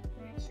 and I'm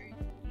pretty sure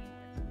you'll be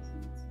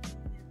watching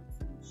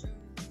some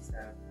shows and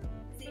stuff.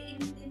 Is there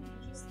anything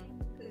interesting?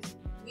 Because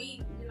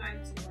we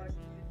like to watch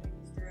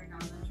things during our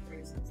lunch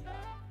breaks and stuff.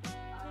 Is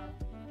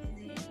there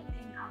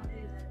anything out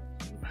there that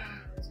you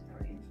found that's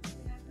very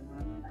interesting at the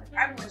moment? Like,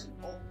 I'm watching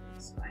old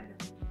things, so I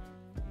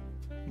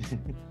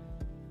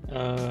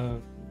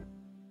know.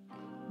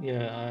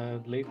 Yeah,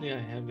 lately I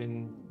have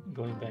been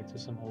going back to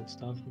some old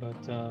stuff,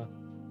 but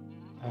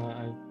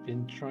I've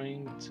been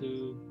trying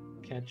to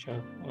catch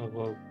up,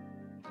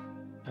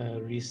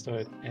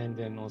 restart and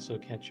then also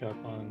catch up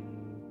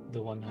on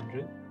the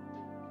 100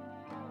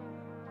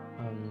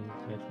 on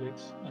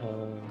Netflix.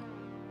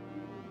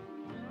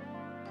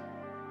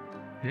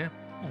 Yeah.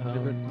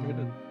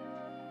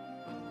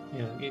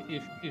 Yeah,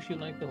 if you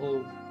like the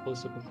whole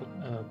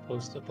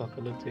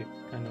post-apocalyptic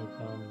kind of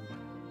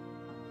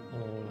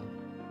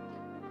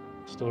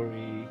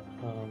story,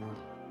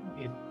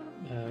 you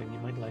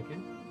might like it.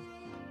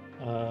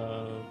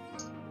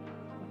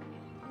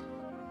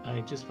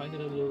 I just find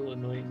it a little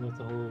annoying with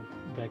the whole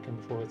back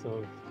and forth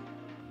of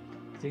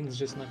things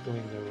just not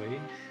going their way.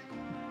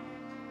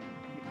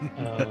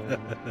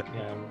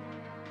 Yeah, I'm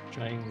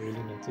trying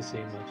really not to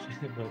say much,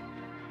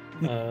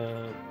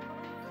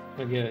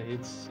 but yeah,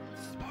 it's.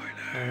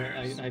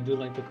 I do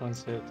like the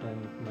concept,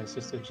 and my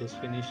sister just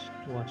finished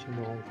watching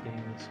the whole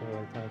thing, so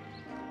I thought,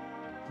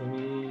 let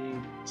me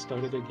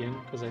start it again,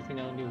 because I think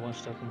I only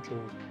watched up until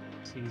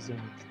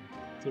season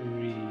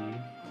 3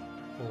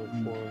 or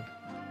 4,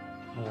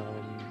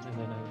 and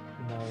then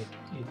now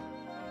it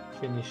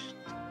finished.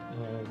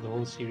 The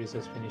whole series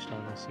has finished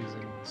on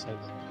season 7.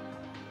 So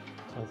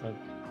I thought,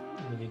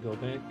 let me go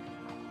back,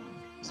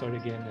 start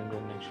again, and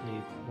then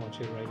actually watch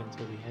it right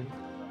until the end.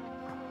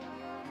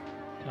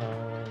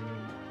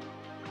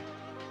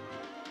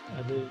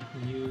 Other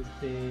new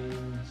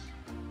things.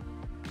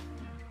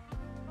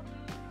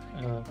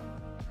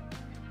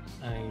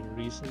 I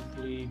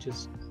recently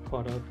just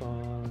caught up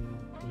on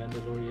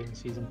Mandalorian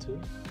season 2.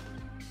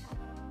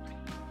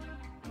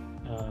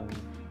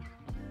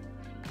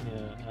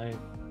 Yeah, I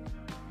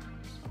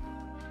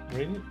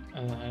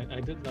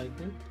did like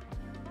it,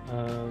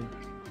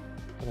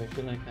 but I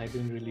feel like I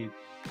didn't really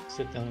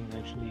sit down and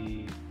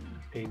actually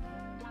pay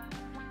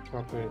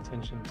proper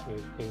attention to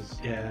it,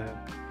 because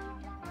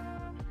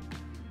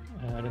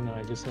I don't know,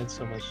 I just had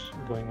so much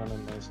going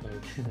on my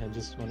side. I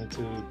just wanted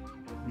to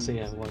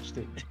say I watched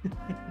it.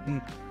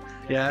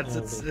 Yeah,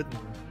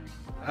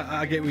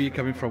 I get where you're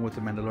coming from with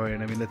the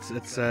Mandalorian. I mean,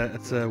 it's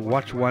a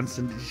watch once,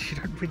 and you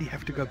don't really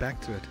have to go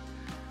back to it.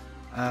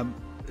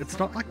 It's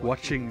not like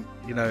watching,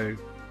 you know,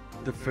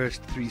 the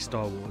first 3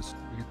 Star Wars.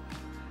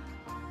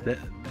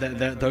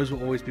 Those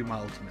will always be my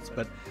ultimates,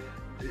 but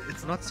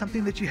it's not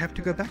something that you have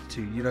to go back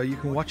to. You know, you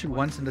can watch it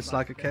once, and it's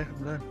like, okay,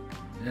 I'm done.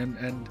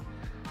 And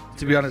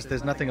to be honest,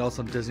 there's nothing else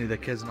on Disney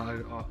that Kez and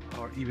I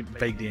are even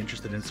vaguely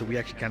interested in, so we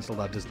actually cancelled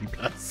our Disney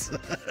Plus. Well,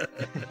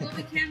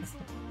 we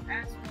cancelled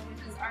as well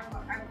because I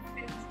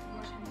finished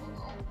watching all the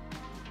old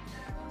movies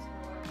that I was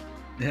watching.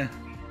 Yeah.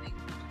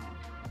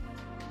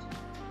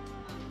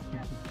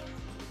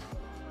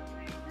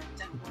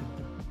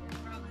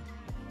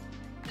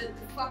 The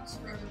Fox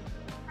Road.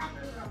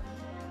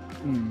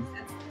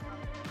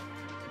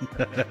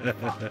 That's the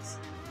Fox.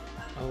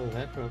 Oh,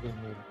 that Robin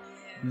Hood.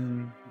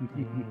 Yeah.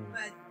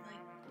 But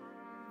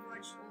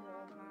watch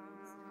all the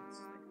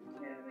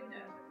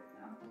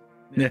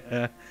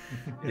movies.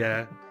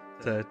 Yeah.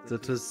 So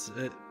it was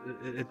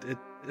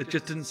it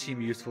just didn't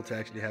seem useful to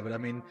actually have it. I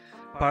mean,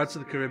 Pirates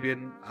of the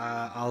Caribbean,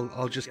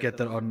 I'll just get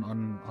that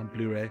on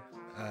Blu-ray.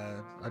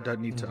 I don't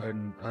need to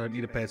own. I don't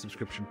need to pay a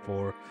subscription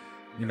for,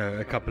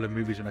 a couple of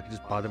movies when I can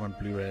just buy them on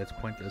Blu-ray. It's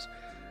pointless.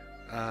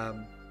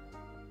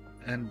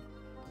 And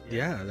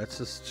yeah, that's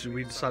just,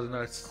 we decided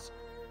no,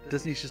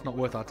 Disney's just not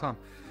worth our time.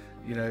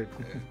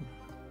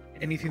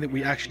 Anything that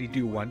we actually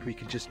do want, we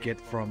can just get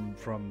from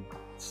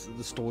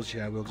the stores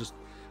here. We'll just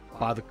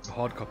buy the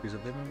hard copies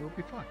of them and we'll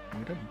be fine.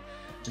 We don't.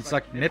 It's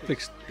like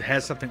Netflix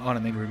has something on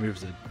and then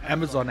removes it.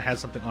 Amazon has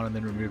something on and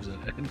then removes it.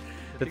 And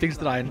the things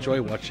that I enjoy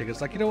watching,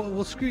 it's like, what?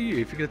 Well, screw you.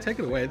 If you're gonna take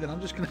it away, then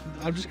I'm just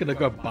gonna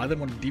go buy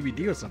them on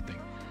DVD or something.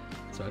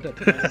 So I did.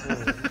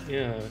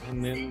 Yeah,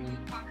 and then.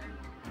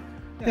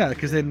 Yeah,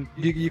 because then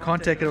you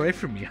can't take it away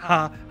from me.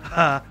 Ha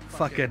ha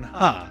fucking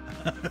ha.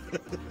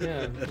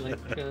 Yeah,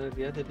 like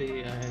the other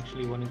day, I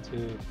actually wanted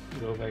to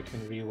go back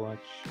and rewatch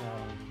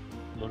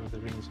Lord of the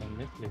Rings on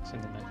Netflix,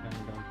 and then I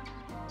found out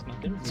it's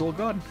not there. It's all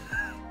gone.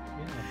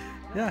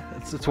 Yeah,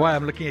 that's why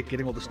I'm looking at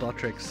getting all the Star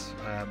Treks.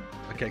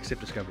 Okay,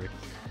 except Discovery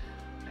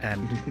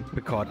and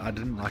Picard. I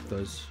didn't like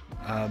those.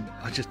 I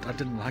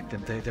didn't like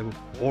them. They were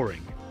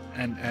boring.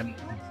 And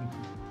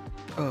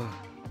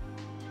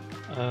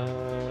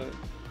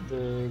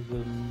the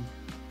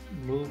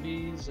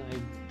movies I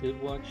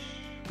did watch.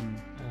 I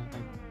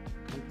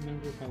can't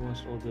remember if I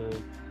watched all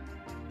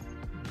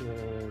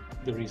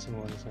the recent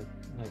ones,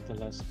 like the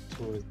last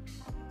two.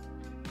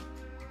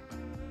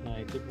 No,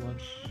 I did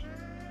watch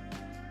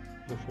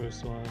the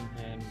first one,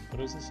 and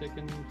what was the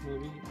second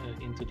movie?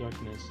 Into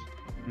Darkness.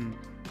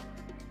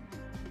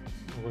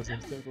 Or was it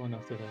the third one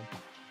after that?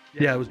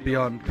 Yeah, it was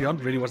Beyond.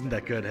 Beyond really wasn't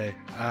that good, hey.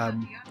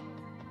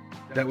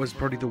 That was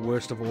probably the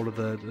worst of all of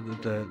the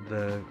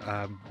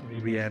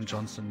Rian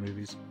Johnson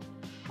movies.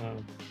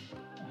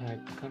 I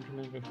can't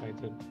remember if I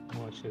did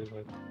watch it,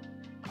 but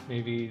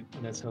maybe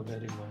that's how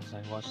bad it was.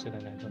 I watched it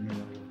and I don't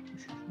remember it.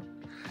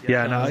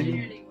 Yeah, no.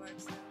 Really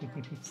works.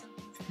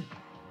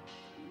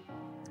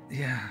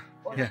 Yeah.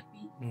 Or Yeah.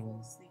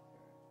 people sleep.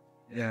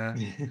 Yeah.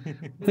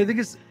 The thing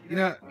is,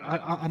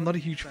 I'm not a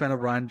huge fan of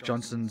Rian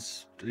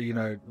Johnson's,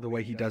 the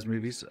way he does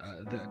movies.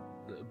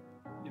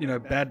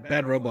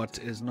 Bad Robot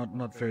is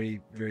not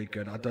very, very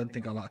good. I don't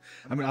think I like.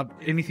 I mean,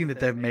 anything that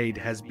they've made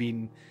has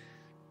been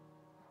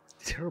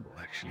terrible,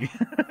 actually.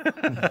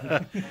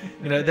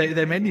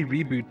 They mainly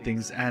reboot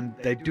things, and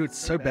they do it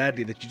so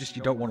badly that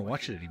you don't want to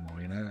watch it anymore.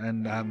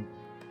 And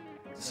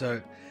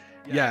so.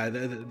 Yeah,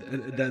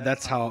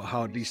 that's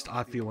how at least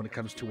I feel when it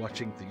comes to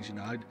watching things.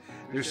 There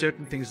are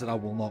certain things that I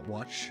will not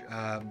watch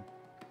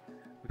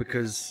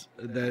because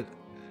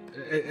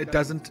it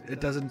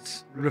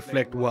doesn't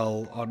reflect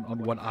well on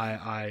what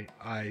I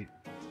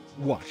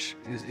watch.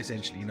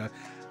 Essentially,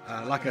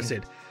 like I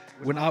said,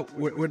 when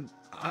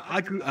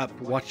I grew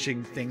up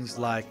watching things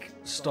like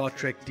Star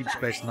Trek, Deep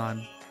Space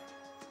Nine,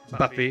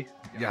 Buffy.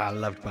 Yeah, I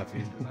loved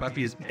Buffy.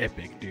 Buffy is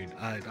epic, dude.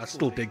 I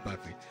still dig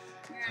Buffy.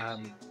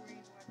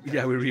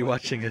 Yeah, we're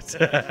rewatching it.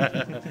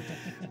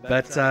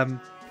 But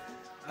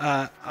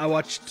I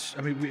watched.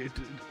 I mean,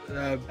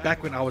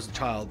 back when I was a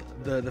child,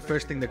 the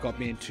first thing that got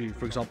me into,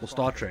 for example,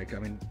 Star Trek. I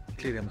mean,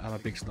 clearly I'm a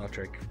big Star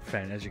Trek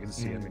fan, as you can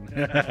see. I mean,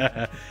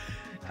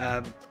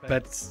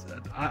 but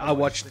I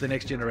watched The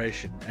Next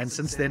Generation, and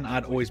since then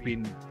I'd always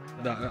been.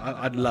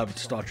 I'd loved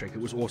Star Trek.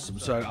 It was awesome.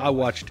 So I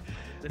watched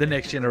The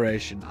Next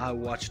Generation. I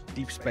watched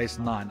Deep Space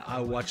Nine.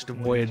 I watched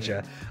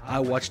Voyager.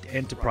 I watched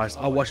Enterprise.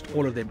 I watched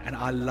all of them, and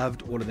I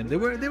loved all of them. There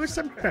were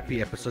some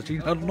crappy episodes.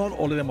 Not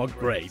all of them are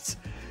great,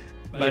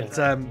 but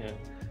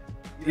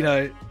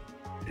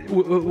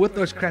with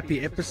those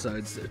crappy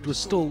episodes, it was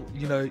still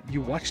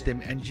you watch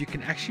them and you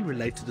can actually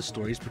relate to the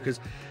stories, because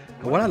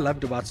what I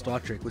loved about Star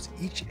Trek was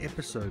each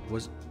episode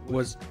was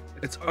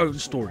its own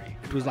story.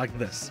 It was like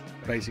this,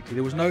 basically.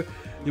 There was no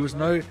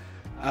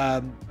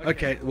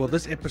okay, well,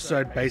 this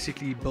episode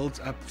basically builds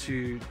up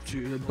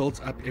builds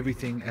up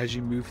everything as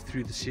you move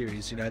through the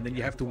series, and then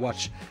you have to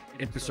watch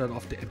episode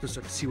after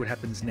episode to see what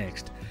happens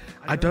next.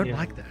 I don't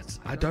like that.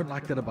 I don't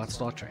like that about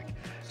Star Trek.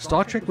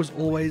 Star Trek was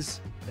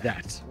always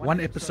that. One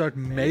episode,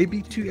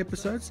 maybe two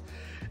episodes,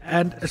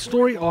 and a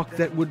story arc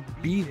that would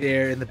be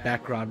there in the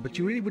background, but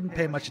you really wouldn't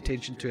pay much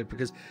attention to it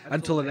because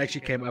until it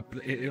actually came up,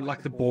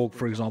 like the Borg,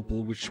 for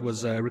example, which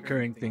was a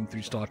recurring thing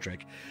through Star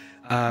Trek.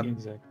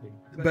 Exactly.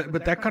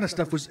 But that kind of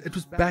stuff was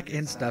back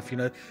end stuff.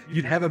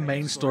 You'd have a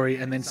main story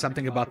and then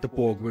something about the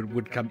Borg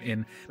would come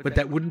in, but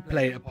that wouldn't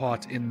play a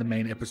part in the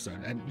main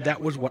episode, and that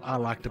was what I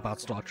liked about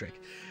Star Trek.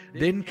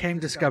 Then came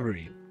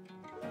Discovery.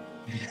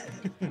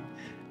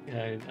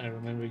 Yeah, I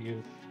remember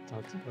you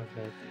talked about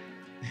that.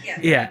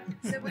 Yeah.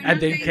 So And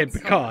then came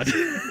Picard.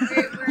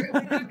 We're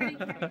not going to carry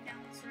down this road.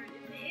 Is there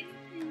anything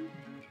you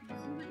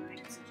would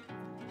like to suggest?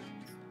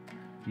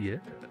 Yeah.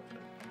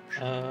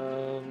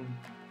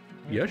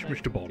 Yes,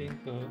 Mr. Bond.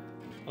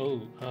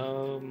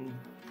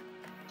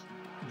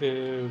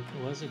 There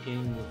was a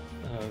game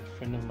that a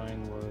friend of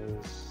mine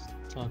was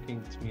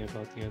talking to me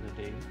about the other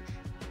day.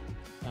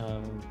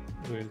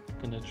 We're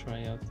gonna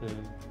try out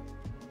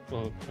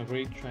I've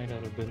already tried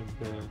out a bit of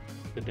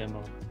the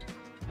demo.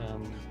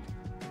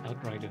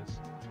 Outriders.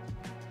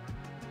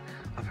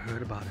 I've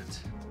heard about it.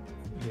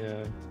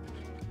 Yeah.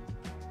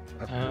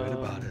 I've heard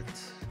about it,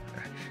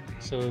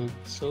 actually.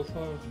 So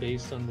far,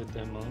 based on the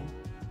demo, I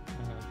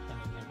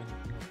don't have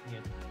anything open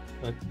yet,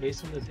 but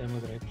based on the demo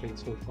that I played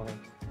so far,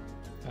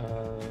 a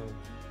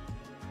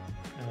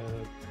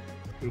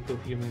group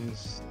of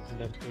humans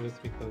left Earth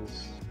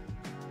because,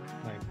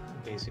 like,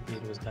 basically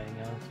it was dying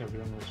out.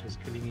 Everyone was just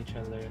killing each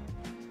other.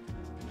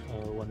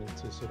 Wanted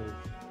to sort of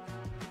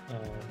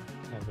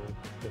have a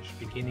fresh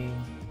beginning.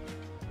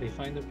 They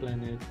find a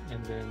planet,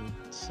 and then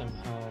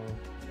somehow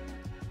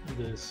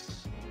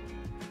this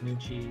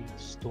Nuchi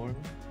storm,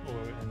 or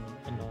an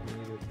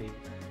anomaly that they, I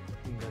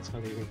think that's how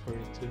they refer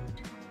it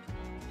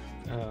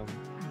to,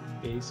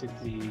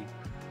 basically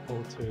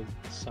altered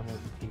some of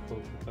the people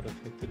who got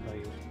affected by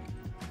it.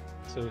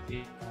 So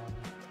it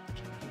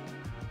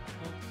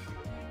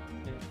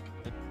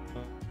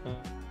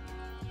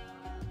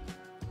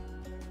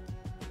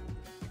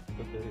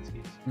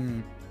abilities.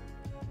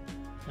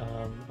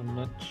 I'm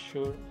not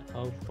sure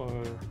how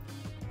far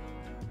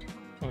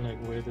or like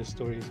where the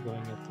story is going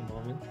at the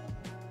moment,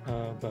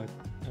 but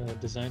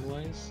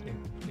design-wise,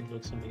 it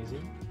looks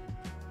amazing.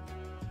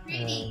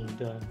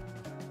 And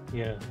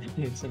yeah,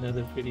 it's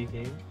another pretty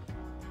game.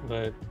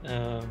 But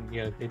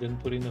yeah, they didn't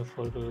put in a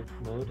photo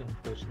mode,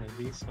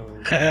 unfortunately, so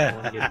I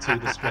won't get too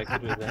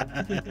distracted with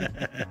that.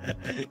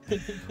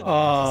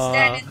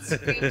 Stand in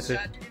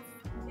screenshot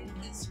in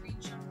the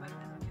screenshot button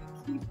on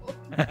your keyboard.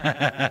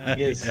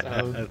 Yes,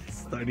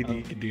 that's the only thing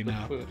you can do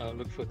now. I'll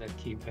look for that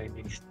key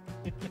binding.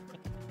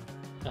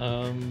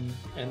 And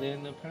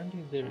then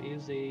apparently there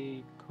is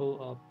a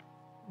co-op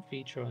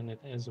feature on it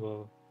as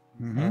well.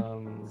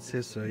 It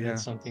says so, yeah.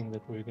 That's something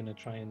that we're gonna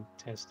try and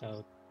test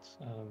out.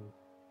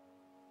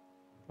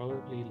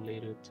 Probably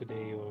later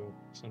today or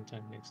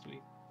sometime next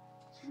week.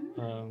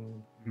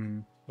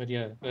 But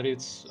yeah, but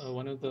it's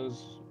one of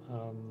those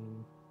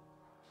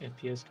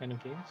FPS kind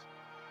of games.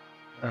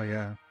 Oh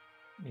yeah.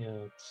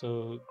 Yeah.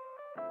 So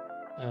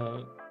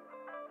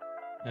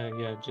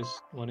yeah,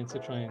 just wanted to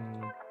try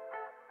and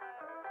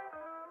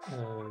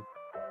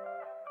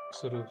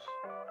sort of,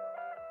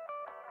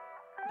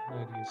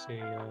 how do you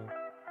say,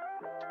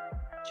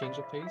 change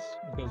of pace,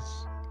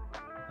 because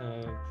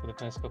for the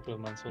past couple of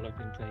months all I've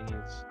been playing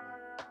is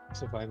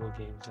survival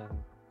games,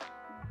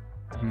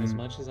 and as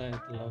much as I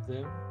love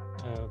them,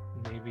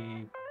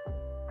 maybe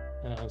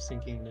I was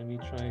thinking, let me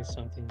try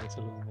something that's a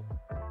little more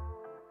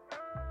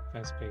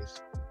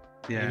fast-paced.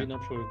 Yeah. Maybe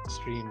not for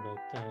stream, but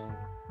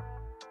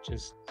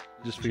just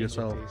for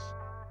yourself.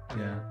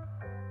 Yeah.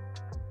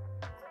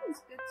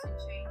 It's good to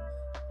change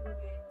your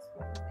games,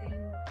 because then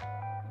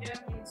you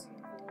don't get too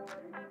bored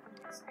and you can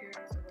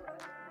experience what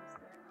other things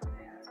that are not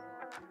there as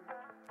well.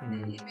 And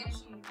then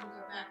eventually you can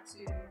go back to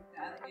the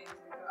other games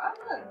and go, oh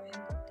look,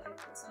 and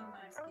it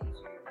sometimes gives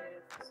you a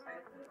better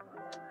perspective on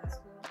them as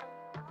well.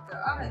 You go,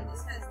 oh,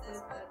 this has this,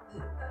 but the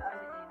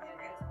other game had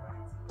X, Y,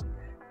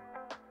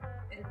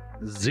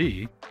 and Z.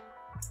 Z?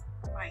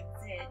 Y,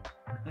 Z.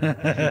 And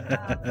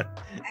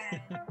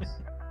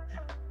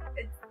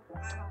it,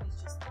 I always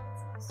just think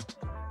it's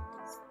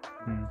nice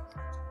to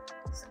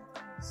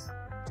sometimes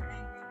you're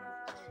angry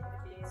with the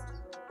games as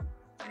well.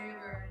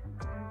 Whenever you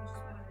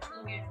just want to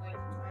chill game, like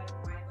you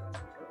might go to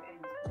chill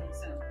games and play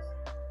songs.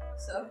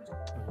 So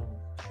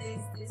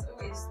there's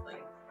always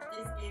like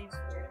there's games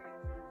for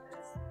everyone.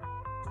 That's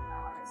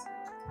how I see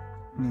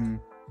it.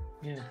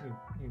 Yeah,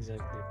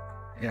 exactly.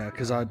 Yeah,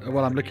 because I'm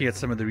looking at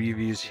some of the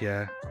reviews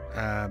here.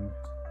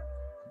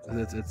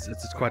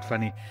 It's quite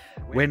funny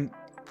when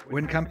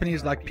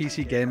companies like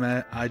PC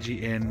Gamer,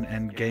 IGN,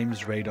 and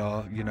Games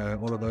Radar, you know,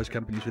 all of those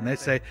companies, when they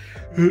say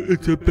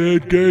it's a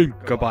bad game,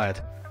 go buy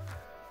it.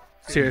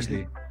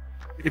 Seriously,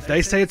 if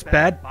they say it's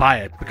bad, buy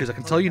it, because I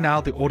can tell you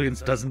now the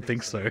audience doesn't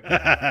think so.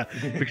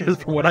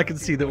 Because from what I can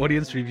see, the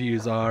audience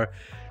reviews are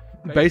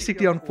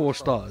basically on 4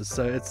 stars,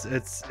 so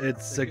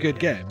it's a good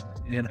game,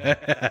 you know.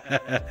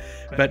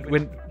 But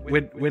when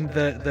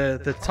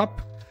the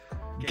top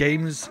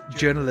games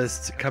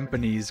journalist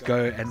companies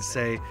go and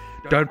say,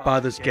 don't buy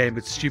this game,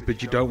 it's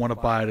stupid, you don't want to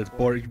buy it, it's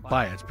boring,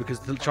 buy it, because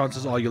the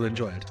chances are you'll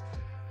enjoy it.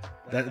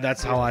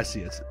 That's how I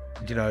see it.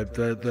 You know,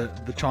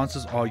 the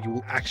chances are you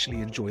will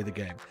actually enjoy the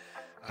game.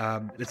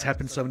 It's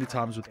happened so many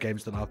times with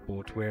games that I've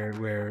bought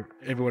where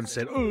everyone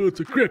said, oh,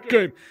 it's a crap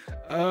game,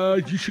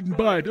 you shouldn't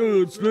buy it,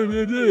 oh, it's blah,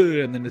 blah,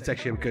 blah, and then it's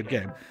actually a good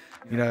game.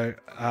 You know,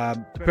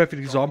 the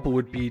perfect example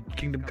would be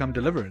Kingdom Come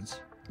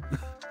Deliverance.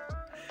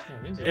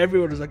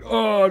 Everyone was like,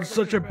 oh, it's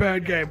such a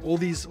bad game. All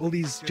these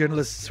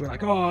journalists were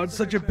like, oh, it's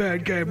such a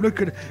bad game,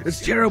 look at it, it's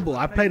terrible.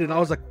 I played it and I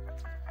was like,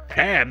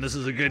 damn, this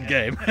is a good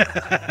game.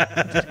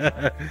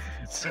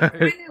 So, It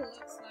kind of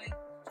looks like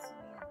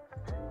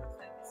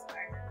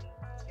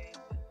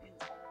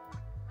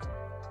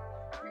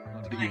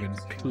not even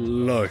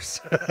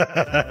close.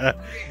 But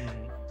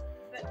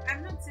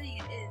I'm not saying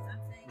it is. I'm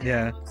saying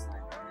Yeah. it looks like.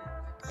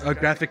 Oh,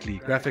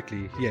 graphically,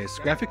 yes,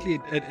 graphically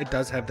it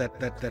does have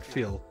that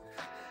feel,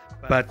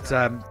 but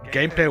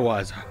gameplay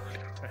wise,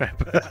 crap.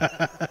 But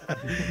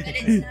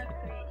it's not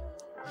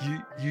pretty.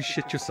 you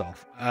shit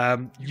yourself.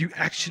 You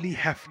actually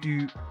have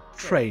to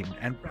train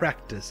and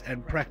practice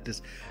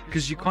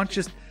because you can't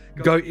just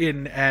go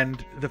in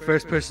and the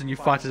first person you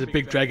fight is a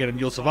big dragon and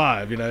you'll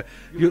survive. You know,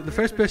 the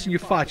first person you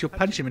fight, you'll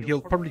punch him and he'll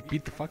probably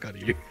beat the fuck out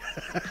of you.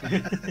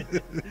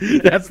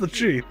 That's the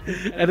truth,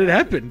 and it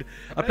happened.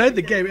 I played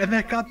the game and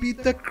that guy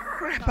beat the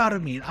crap out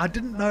of me. I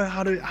didn't know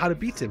how to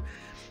beat him.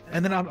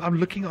 And then I'm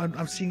looking,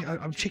 I'm seeing,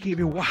 I'm checking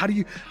everyone. How do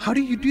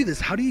you do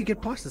this? How do you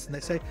get past this? And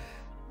they say,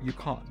 you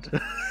can't.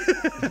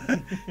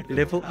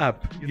 Level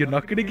up. You're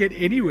not going to get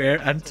anywhere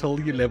until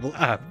you level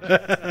up.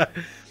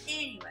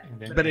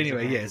 But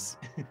anyway, yes,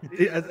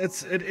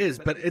 it is.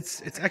 But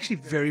it's actually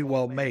very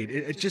well made.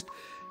 It just,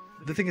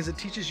 the thing is, it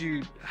teaches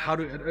you how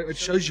to. It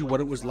shows you what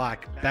it was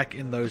like back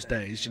in those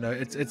days. You know,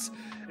 it's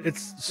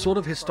sort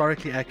of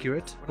historically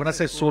accurate. When I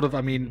say sort of,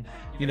 I mean,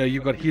 you know,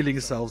 you've got healing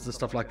cells and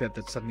stuff like that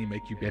that suddenly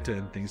make you better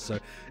and things. So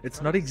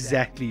it's not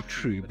exactly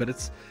true, but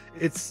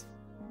it's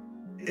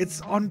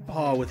on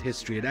par with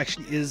history. It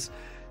actually is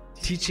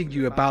teaching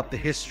you about the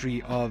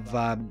history of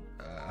I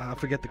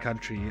forget the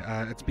country.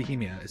 It's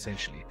Bohemia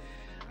essentially.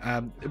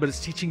 But it's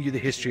teaching you the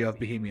history of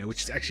Bohemia,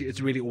 which is actually,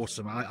 it's really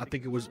awesome. I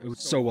think it was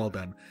so well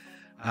done.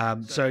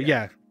 So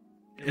yeah,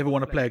 ever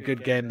want to play a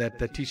good game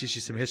that teaches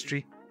you some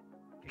history?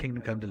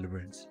 Kingdom Come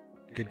Deliverance,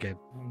 good game.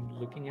 I'm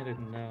looking at it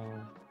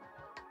now.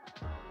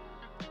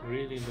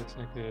 Really looks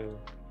like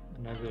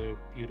another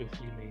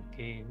beautifully made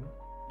game.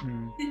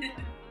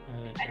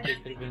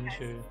 Epic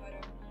adventure.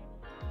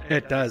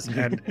 It does,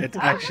 and it's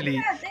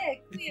actually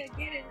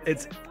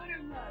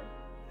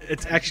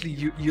it's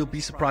actually you'll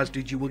be surprised,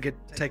 dude. You will get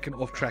taken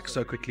off track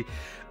so quickly.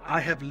 I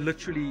have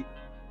literally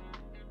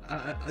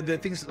the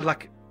things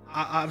like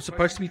I'm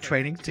supposed to be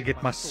training to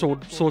get my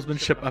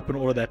swordsmanship up and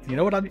all of that. You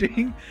know what I'm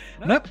doing?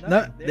 Nope.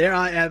 There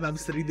I am. I'm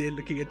sitting there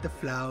looking at the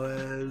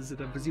flowers, and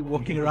I'm busy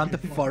walking around the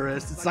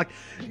forest. It's like,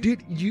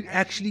 dude, you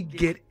actually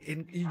get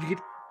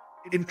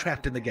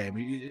entrapped in the game.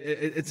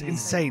 It's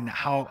insane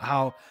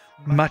how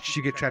much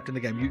you get trapped in the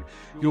game.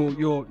 You'll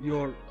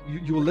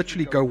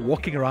literally go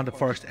walking around the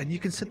forest and you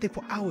can sit there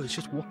for hours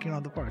just walking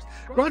around the forest.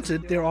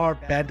 Granted, there are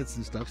bandits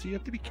and stuff, so you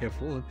have to be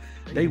careful, and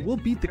they will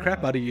beat the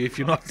crap out of you if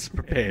you're not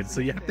prepared, so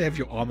you have to have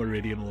your armor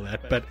ready and all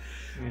that. But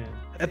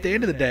at the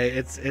end of the day,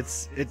 it's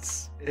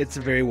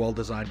a very well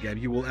designed game.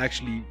 You will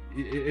actually,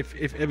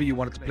 if ever you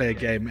wanted to play a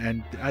game,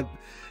 and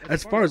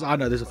as far as I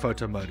know, there's a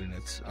photo mode in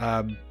it.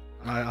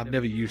 I've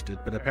never used it,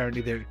 but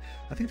apparently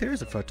I think there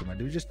is a photo mode.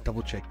 Let me just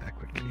double check that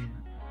quickly.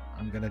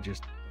 I'm gonna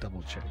just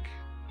double check.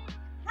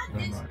 How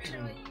Right. desperate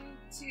are you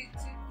to get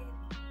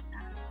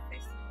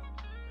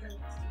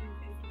festival,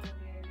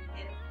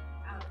 get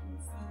out and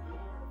see all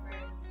the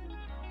friends and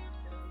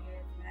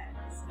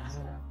and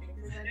stuff?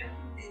 Because I don't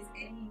think there's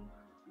any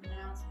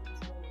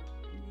announcements or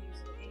news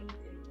or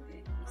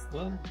anything.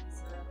 Well,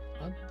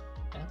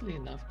 oddly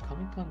enough,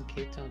 Comic-Con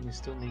Cape Town is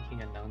still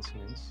making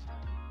announcements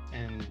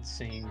and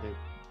saying that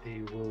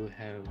they will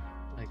have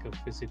like a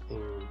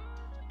physical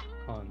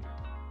con.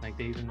 Like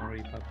they even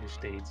already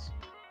published dates.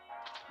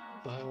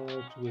 But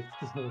with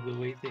the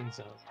way things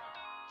are,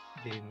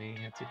 they may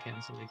have to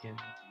cancel again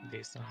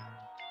based on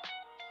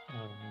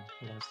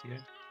last year.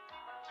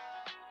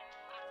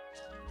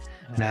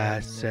 Nah,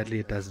 sadly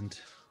it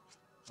doesn't.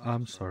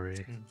 I'm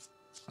sorry.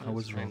 I That's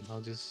was fine.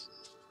 wrong.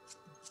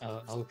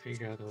 I'll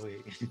figure out a way.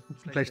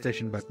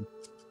 PlayStation button.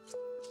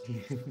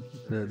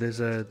 There's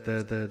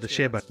the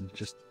share button.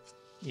 Just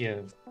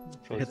Yeah.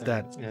 hit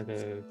that. Yeah,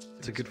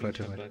 It's a good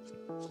photo, screenshot mate.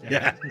 button.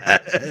 Yeah.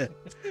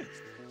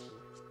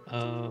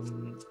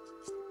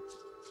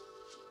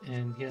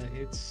 And yeah,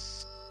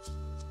 it's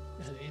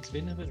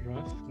been a bit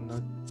rough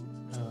not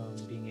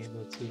being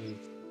able to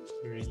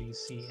really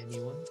see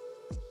anyone.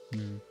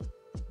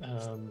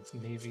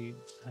 Maybe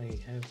I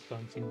have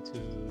bumped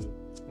into,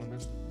 well,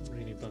 not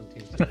really bumped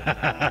into.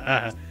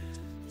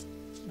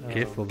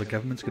 Careful, the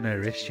government's going to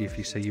arrest you if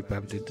you say you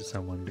bumped into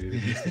someone, dude.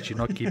 It means that you're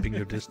not keeping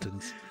your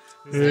distance.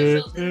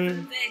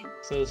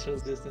 Social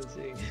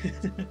distancing.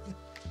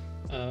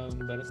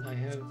 But I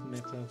have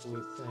met up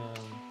with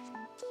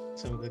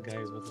some of the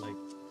guys with like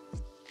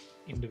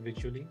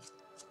individually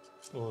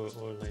or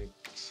like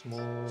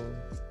small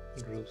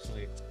groups,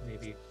 like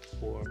maybe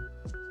 4,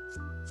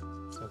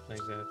 stuff like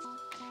that.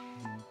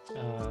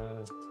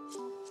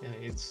 Yeah,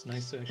 it's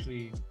nice to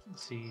actually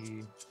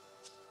see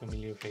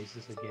familiar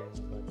faces again,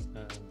 but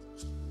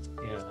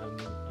yeah,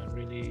 I'm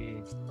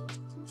really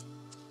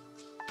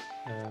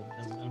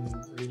I'm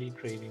really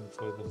craving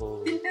for the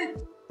whole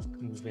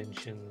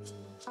convention.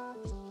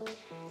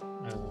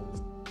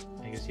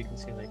 I guess you can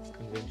say like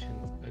convention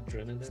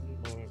adrenaline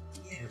or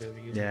whatever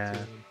you Yeah.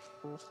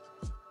 like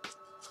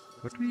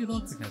What were you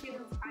laughing at? You need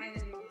to feel tired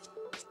again.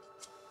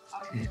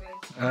 After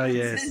Oh, it.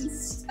 yes. And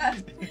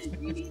stuff.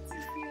 You need to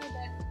feel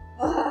that,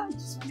 oh, I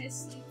just want to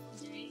sleep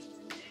for days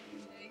and days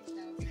and days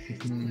now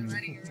because you're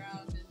running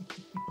around and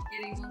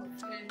getting all the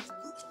friends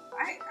and stuff.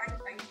 I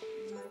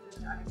know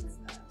that I miss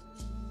that.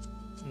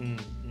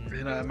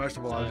 You know, most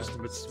of all, I just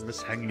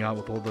miss hanging out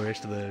with all the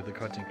rest of the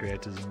content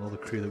creators and all the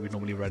crew that we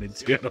normally run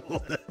into at all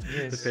the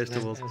Yes,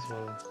 festivals. that as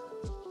well.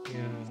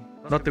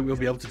 Yeah. Not that we'll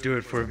be able to do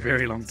it for a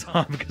very long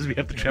time because we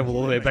have to travel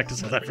all the way back to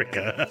South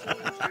Africa.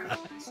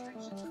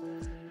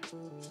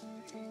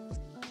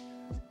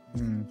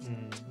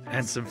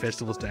 And some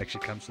festivals to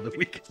actually come so that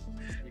we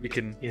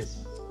can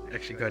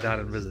actually go down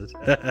and visit.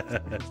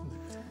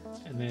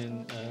 And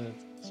then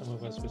some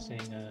of us were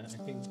saying, I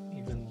think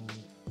even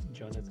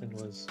Jonathan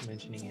was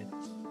mentioning it,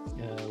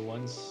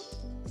 once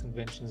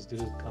conventions do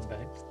come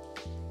back,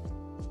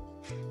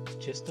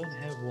 just don't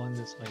have one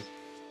that's like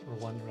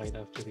one right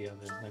after the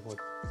other, like what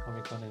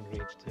Comic-Con and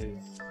Rage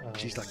did.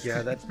 She's like,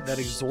 yeah, that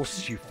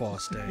exhausts you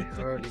fast, eh?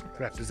 Holy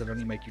crap, does that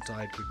only make you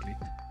tired quickly?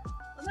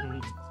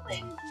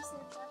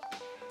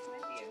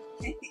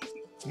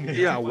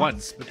 Yeah,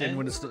 once, but then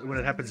when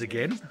it happens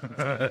again.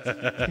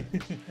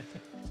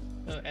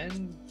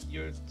 And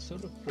you're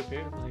sort of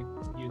prepared, like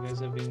you guys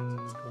have been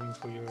going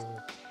for your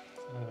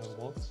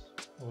walks,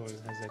 or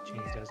has that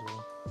changed as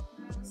well?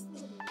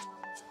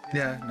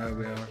 Yeah, no,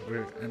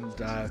 we're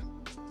and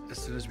as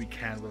soon as we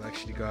can, we'll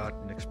actually go out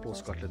and explore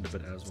Scotland a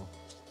bit as well.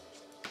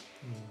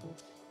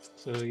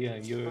 So yeah,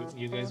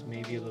 you guys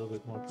may be a little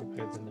bit more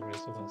prepared than the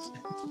rest of us.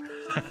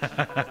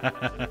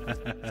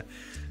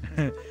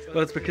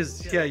 Well, it's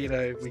because you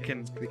know, we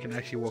can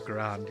actually walk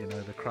around. You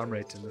know, the crime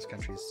rate in this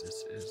country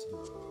is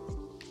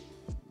low.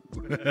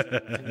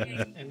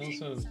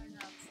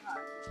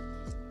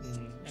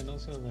 and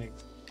also like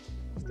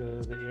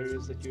the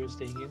areas that you're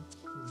staying in,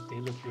 they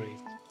look great.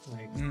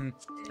 Like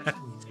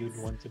you'd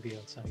want to be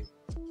outside.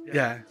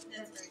 Yeah,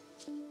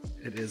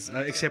 it is.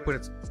 Except when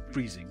it's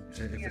freezing.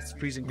 If it's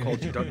freezing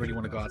cold, you don't really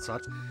want to go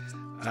outside.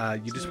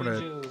 You just want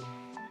to.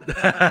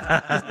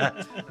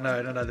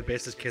 No. The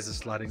best is Kez's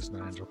sliding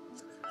snow, Angel.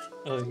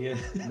 Oh yeah.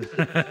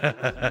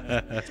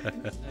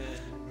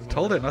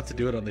 Told her not to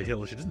do it on the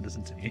hill. She didn't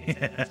listen to me.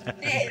 Yeah,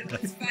 it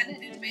was fun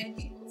and it made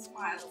people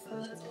smile, so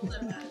that's all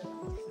that matters.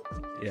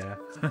 Yeah.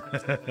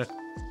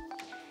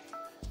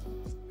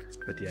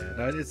 But yeah,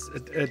 no,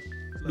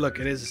 look,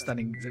 it is a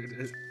stunning.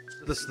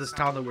 This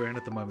town that we're in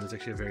at the moment is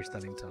actually a very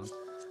stunning town.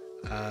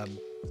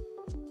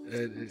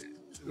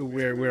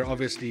 We're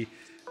obviously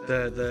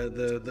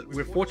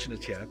we're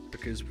fortunate here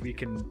because we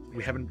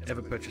haven't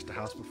ever purchased a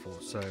house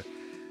before, so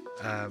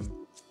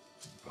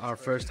our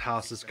first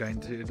house is going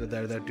to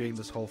they're doing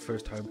this whole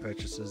first home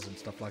purchases and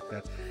stuff like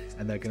that,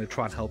 and they're going to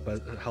try and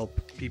help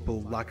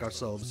people like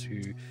ourselves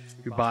who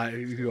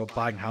are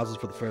buying houses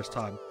for the first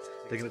time.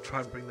 They're going to try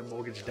and bring the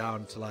mortgage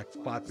down to like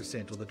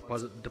 5%, or the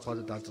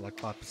deposit down to like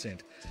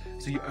 5%.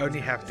 So you only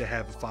have to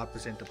have a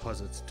 5%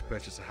 deposit to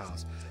purchase a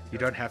house. You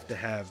don't have to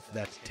have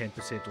that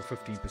 10% or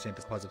 15%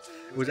 deposit.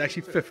 It was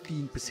actually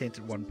 15%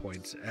 at one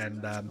point,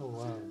 and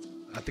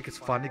I think it's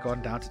finally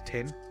gone down to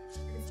 10.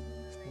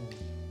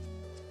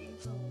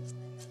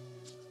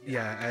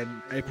 Yeah,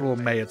 and April or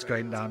May it's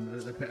going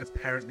down.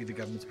 Apparently the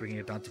government's bringing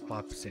it down to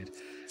 5%.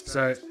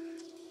 So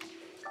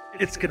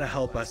it's going to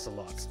help us a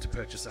lot to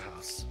purchase a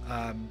house,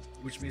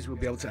 which means we'll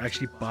be able to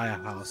actually buy a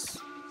house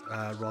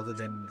rather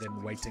than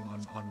waiting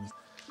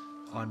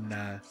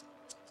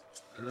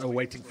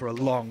waiting for a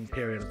long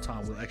period of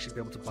time. We'll actually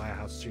be able to buy a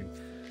house soon.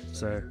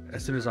 So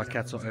as soon as our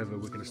cats are over,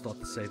 we're going to start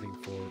the saving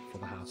for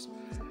the house.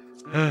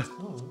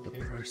 The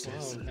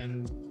process. Wow.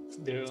 And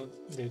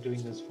they're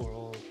doing this for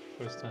all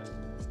first time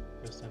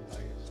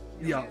buyers.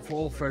 Yeah, for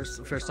all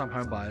first time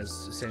home buyers.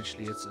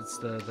 Essentially, it's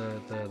the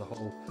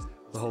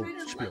whole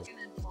spiel.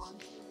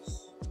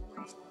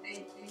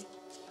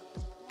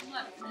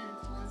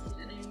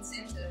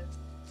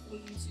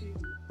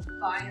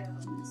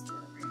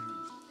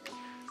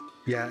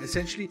 Yeah,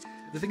 essentially,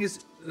 the thing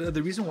is,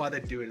 the reason why they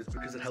do it is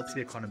because it helps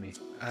the economy.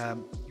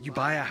 You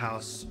buy a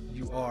house,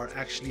 you are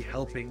actually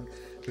helping,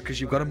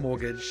 because you've got a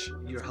mortgage,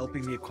 you're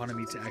helping the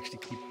economy to actually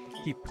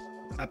keep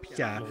up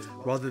here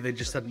rather than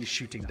just suddenly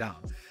shooting down.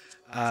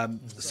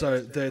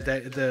 So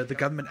the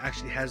government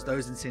actually has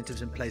those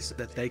incentives in place so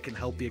that they can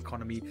help the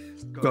economy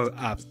go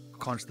up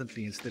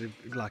constantly instead of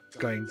like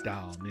going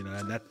down, you know,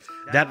 and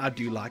that I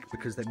do like,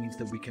 because that means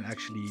that we can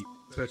actually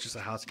purchase a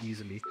house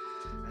easily,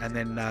 and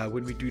then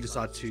when we do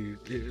decide to,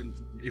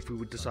 if we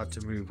would decide to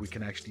move, we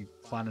can actually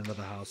find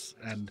another house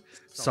and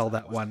sell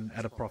that one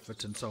at a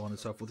profit and so on and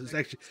so forth.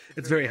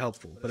 It's very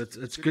helpful, but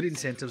it's good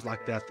incentives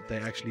like that they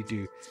actually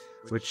do,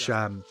 which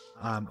I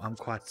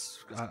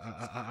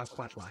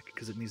quite like,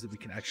 because it means that we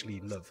can actually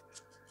live.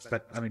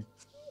 But I mean,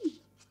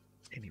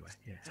 anyway,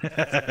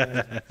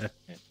 yeah.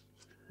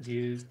 Do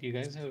you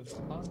guys have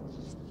cars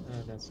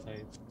that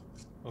side,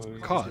 or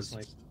is cars? it just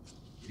like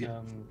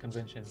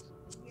conventions?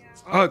 Yeah.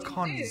 Oh,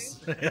 cons.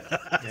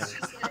 Yeah.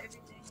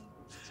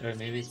 Sorry,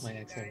 maybe it's my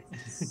accent.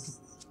 Same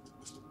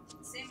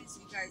as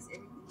you guys,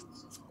 everything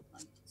is just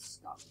like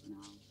stopped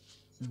now.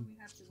 So we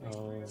have to wait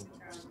for it to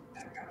come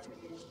back out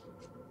again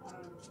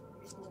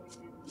before we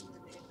can even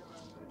get the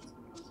road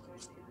to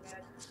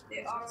but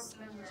there are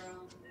some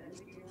around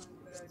that we want to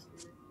go to.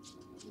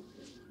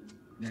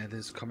 Yeah,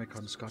 there's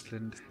Comic-Con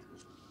Scotland.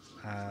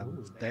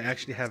 They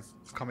actually have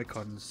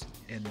Comic-Cons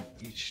in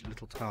each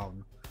little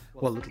town.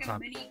 Well, little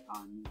town.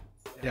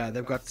 Yeah,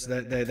 they've got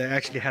they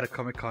actually had a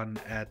Comic-Con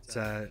at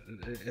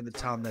in the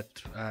town that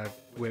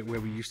where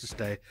we used to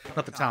stay.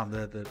 Not the town,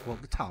 the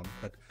town,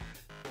 but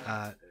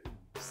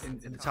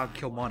in the town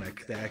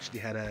Kilmarnock, they actually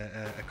had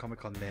a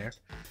Comic-Con there.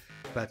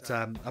 But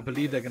I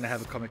believe they're going to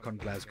have a Comic-Con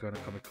Glasgow and a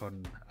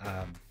Comic-Con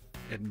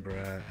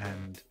Edinburgh,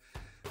 and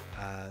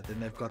then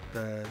they've got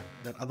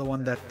that other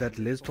one that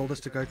Liz told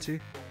us to go to.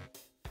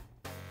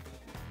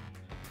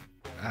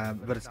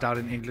 But it's down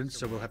in England,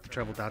 so we'll have to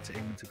travel down to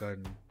England to go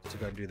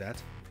and do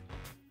that.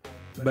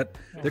 But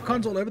there are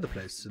cons all over the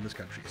place in this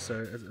country,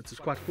 so it's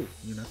quite cool,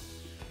 you know.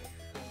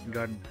 You can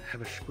go and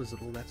have a squiz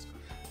at all that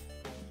stuff.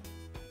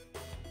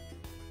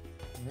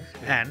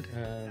 And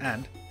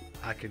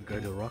I can go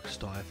to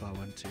Rockstar if I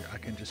want to. I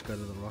can just go to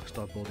the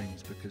Rockstar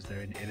buildings because they're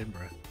in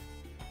Edinburgh.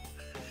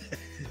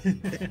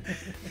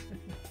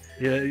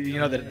 Yeah, you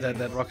know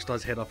that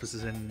Rockstar's head office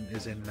is in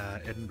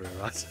Edinburgh,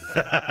 right?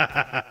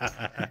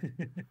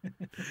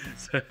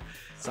 so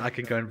I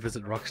can go and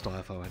visit Rockstar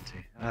if I want to.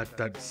 I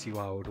don't see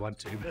why I would want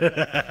to.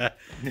 But,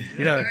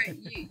 you know. You're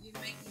making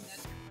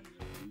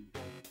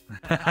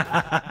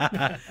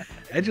that.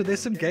 Angel, there's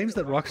some games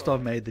that Rockstar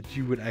made that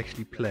you would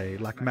actually play,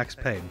 like Max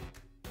Payne.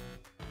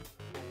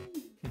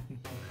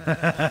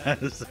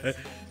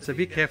 so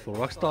be careful.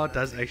 Rockstar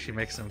does actually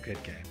make some good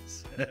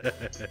games.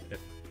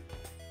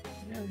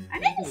 I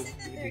never said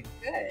that they're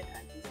good.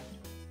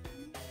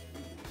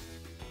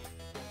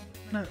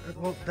 No,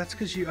 well, that's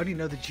because you only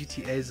know the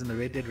GTAs and the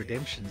Red Dead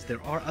Redemptions.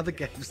 There are other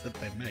games that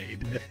they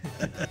made.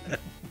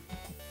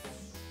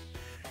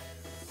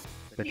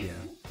 But yeah,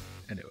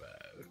 anyway.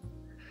 Is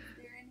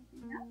there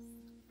anything else?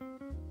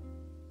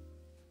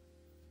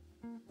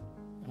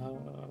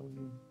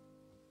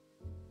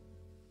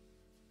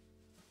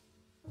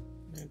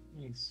 Let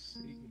me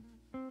see.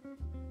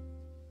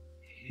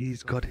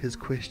 He's got his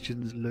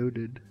questions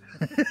loaded.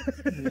 Well, not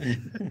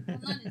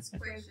his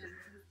questions,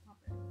 his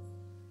topics.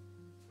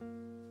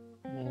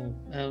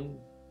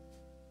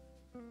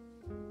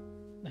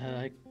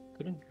 I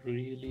couldn't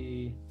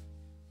really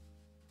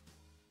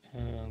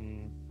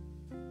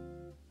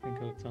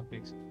think of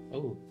topics.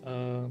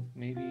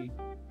 Maybe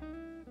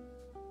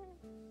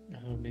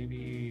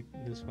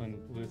this one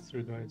with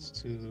regards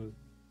to.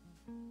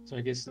 So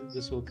I guess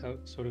this will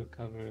sort of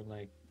cover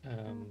like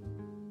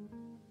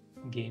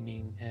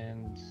gaming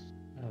and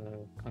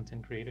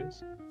content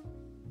creators.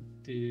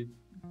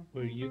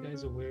 Were you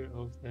guys aware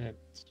of that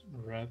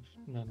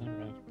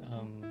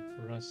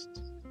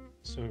Rust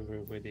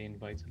server where they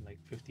invited like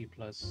 50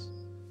 plus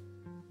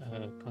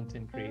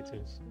content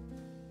creators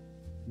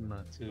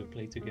to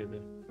play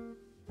together?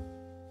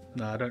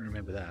 No, I don't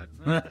remember that.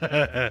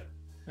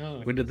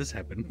 Oh, When did this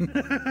happen?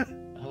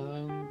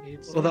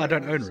 it's Although I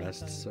don't own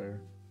Rust, so.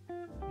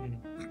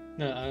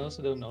 No, I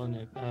also don't own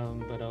it.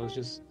 But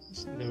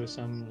there were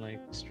some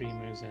like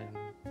streamers and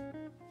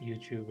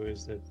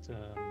YouTubers that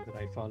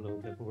I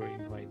follow that were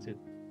invited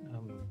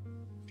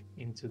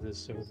into the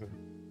server.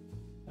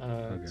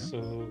 Okay.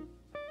 So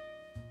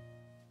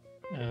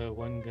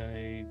one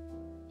guy,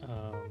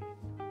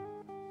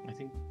 I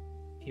think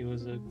he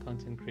was a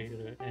content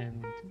creator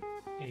and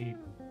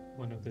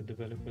one of the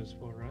developers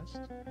for Rust.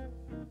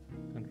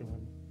 Can't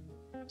remember.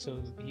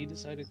 So he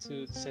decided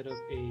to set up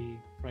a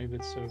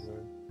private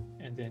server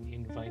and then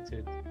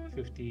invited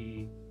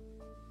 50.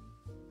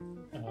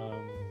 I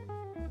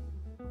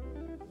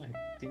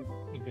think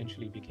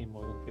eventually became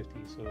more than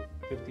 50. So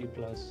 50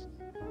 plus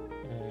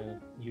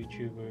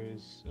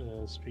YouTubers,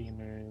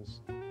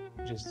 streamers,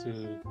 just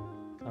to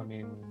come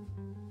in,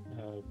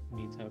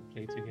 meet up,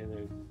 play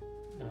together.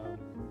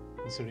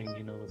 Considering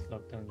with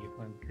lockdown you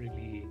can't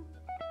really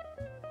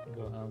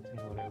go out and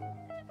whatever.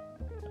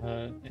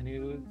 And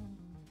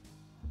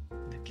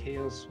the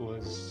chaos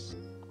was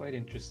quite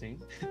interesting.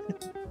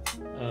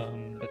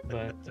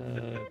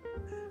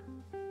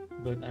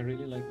 But I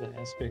really like the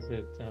aspect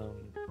that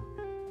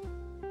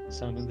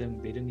some of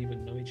them, they didn't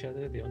even know each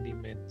other. They only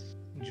met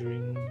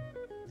during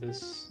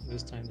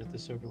this time that the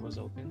server was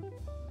open,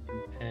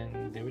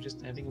 and they were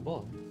just having a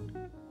ball.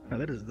 No,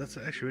 that's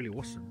actually really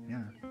awesome.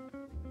 Yeah.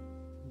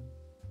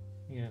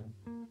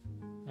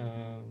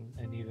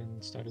 And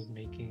even started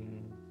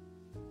making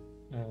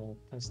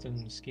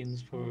custom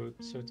skins for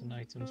certain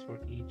items for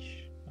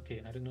each.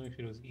 Okay, I don't know if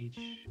it was each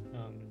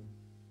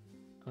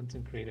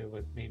content creator,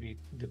 but maybe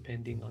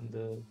depending on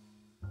the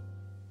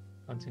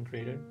content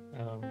creator.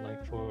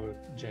 Like for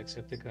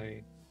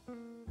Jacksepticeye,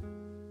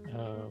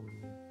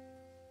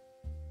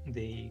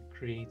 they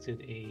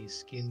created a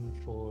skin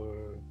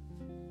for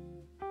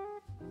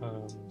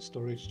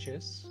storage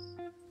chests,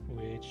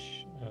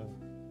 which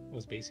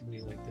was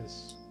basically like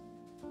this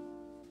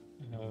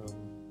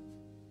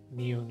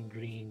neon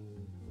green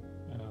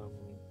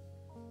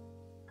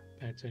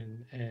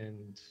pattern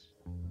and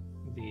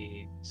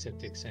the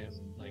septic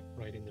SAM like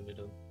right in the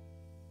middle.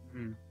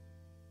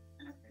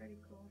 That's pretty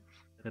cool.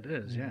 It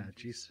is, yeah.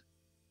 Jeez.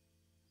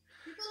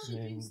 People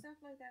should do stuff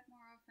like that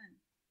more often.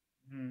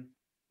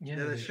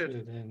 Yeah, they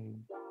should.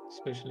 And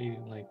especially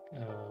like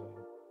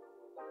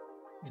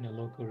in a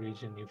local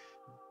region, if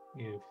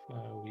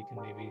we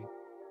can maybe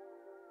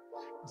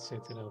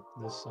set it up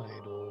this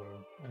side, or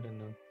I don't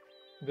know,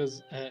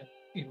 because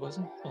it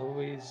wasn't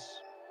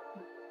always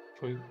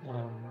for.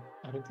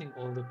 I don't think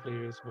all the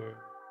players were.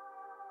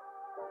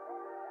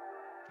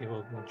 Okay,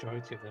 well,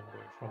 majority of them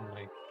were from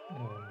like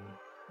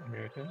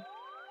America,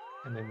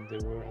 and then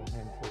there were a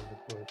handful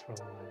that were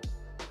from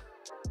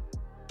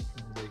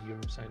the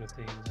Europe side of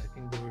things. I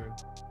think there were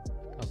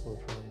a couple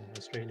from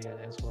Australia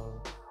as well.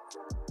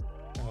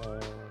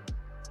 Uh,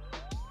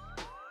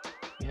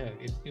 yeah,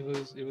 it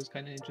was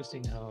kind of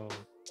interesting how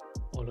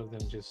all of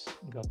them just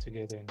got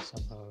together and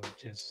somehow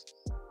just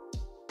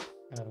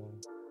uh,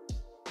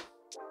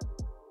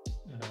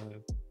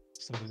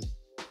 started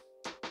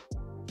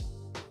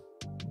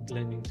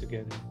blending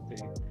together.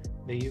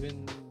 They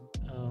even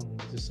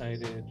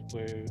decided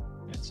where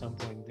at some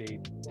point they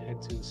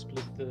had to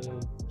split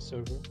the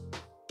server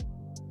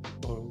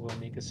or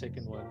make a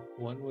second one.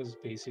 One was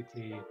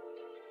basically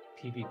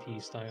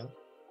PvP style,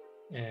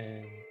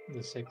 and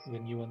the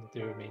new one that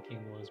they were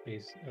making was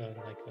based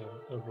like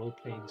a role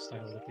playing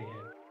style that they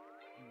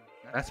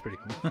had. That's pretty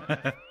cool.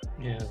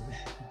 Yeah.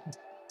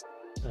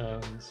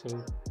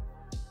 So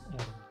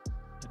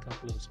a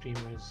couple of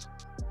streamers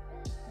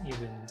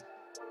even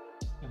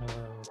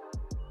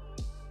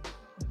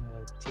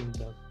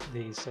teamed up.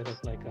 They set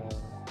up like a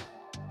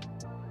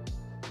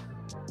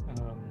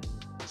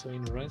so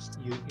in Rust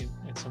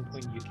at some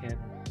point you can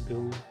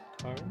build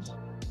cars.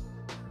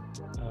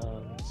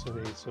 So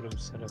they sort of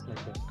set up like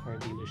a car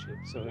dealership.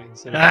 So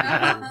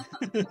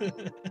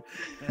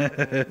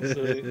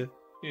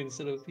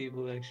instead of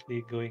people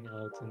actually going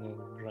out and then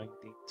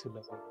grinding to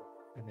level up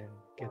and then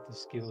get the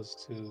skills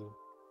to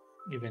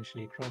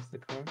eventually craft the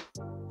car,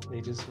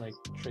 they just like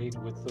trade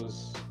with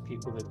those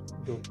people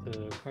that built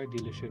the car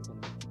dealership,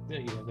 and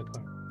there you have the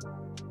car.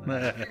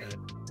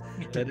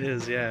 That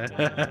is, yeah.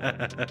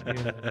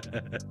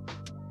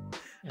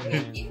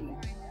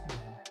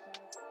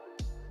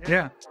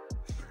 Yeah.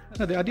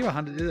 No, the idea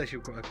behind it is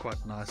actually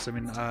quite nice. I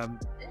mean,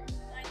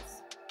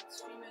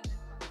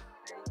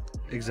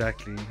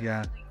 exactly,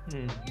 yeah.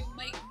 You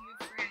make new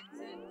friends,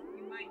 and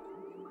you might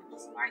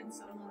just find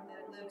someone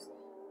that lives.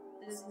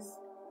 This is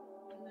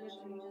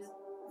literally just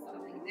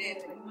something there,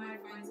 but you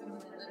might find someone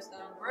that lives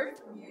down the road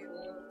from you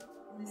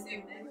or in the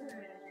same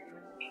neighborhood as you,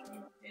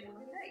 and it'll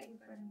be great. You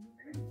find a new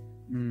friend.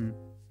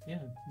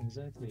 Yeah,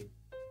 exactly.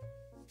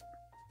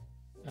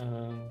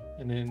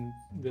 And then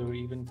there were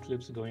even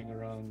clips going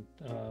around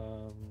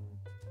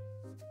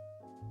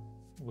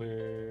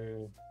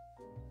where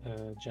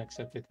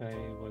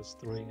Jacksepticeye was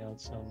throwing out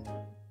some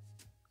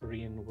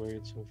Korean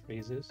words or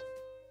phrases,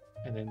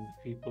 and then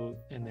he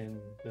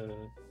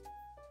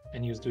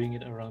was doing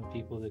it around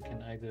people that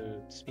can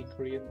either speak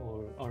Korean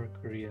or are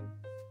Korean,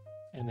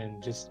 and then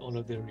just all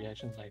of their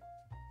reactions like,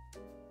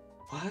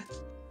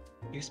 "What?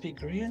 You speak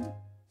Korean?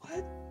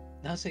 What?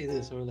 Now say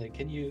this," or like,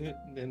 "Can you?"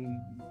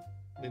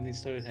 Then they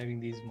started having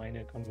these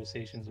minor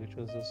conversations, which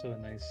was also a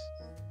nice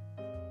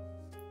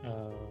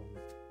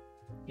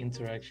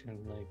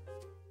interaction. Like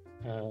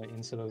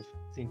instead of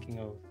thinking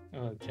of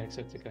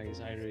Jacksepticeye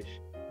is Irish,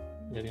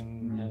 let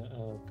him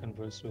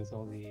converse with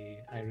all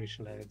the Irish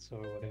lads or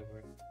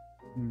whatever.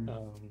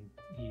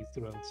 He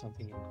threw out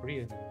something in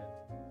Korean, and then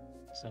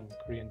some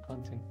Korean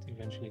content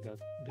eventually got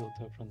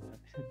built up from that.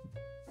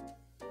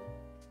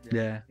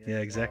 Yeah,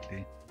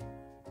 exactly.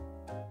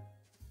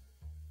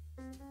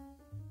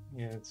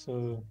 Yeah,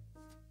 so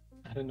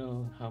I don't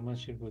know how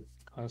much it would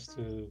cost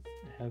to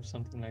have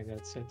something like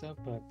that set up,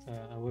 but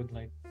I would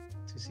like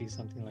to see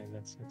something like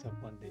that set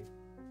up one day.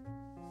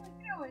 You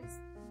can always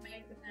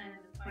make the plan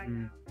and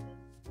find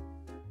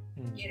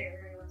out. Get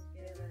everyone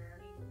together.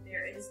 I mean,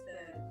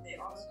 they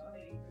also have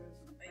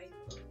groups on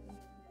Facebook.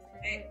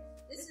 Hey,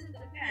 this is the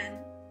plan.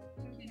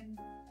 You can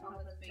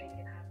help us make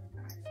it happen.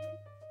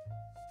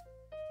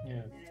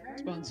 Yeah,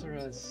 sponsor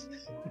us.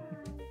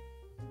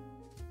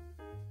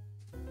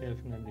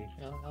 Definitely.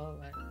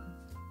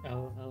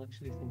 I'll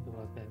actually think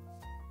about that.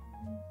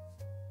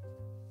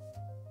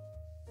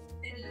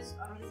 It just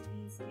obviously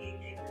needs to be a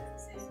game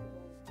that's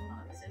accessible,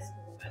 not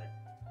accessible, but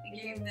a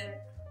game that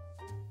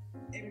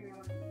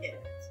everyone can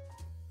get.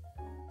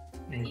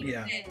 But even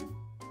then,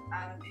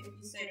 if you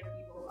say to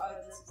people, "Oh,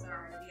 this is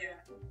our idea,"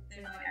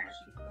 they might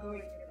actually go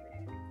and get the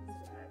game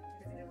because of that,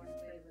 because they want to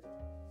play with it.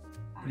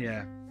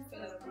 For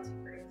those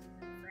consequences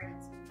and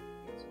friends.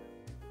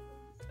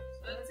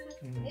 So that's it.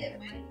 Yeah,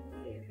 man.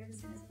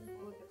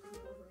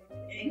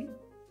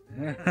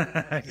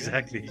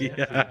 Exactly.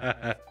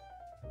 Yeah.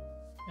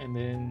 And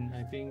then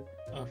I think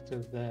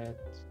after that,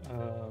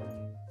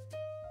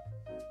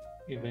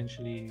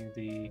 eventually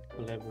the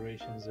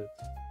collaborations that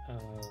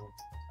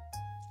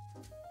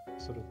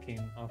sort of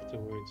came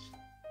afterwards,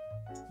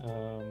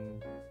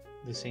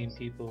 the same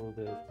people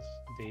that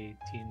they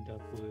teamed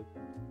up with.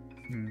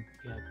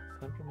 Yeah, I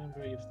can't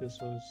remember if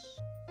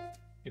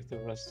the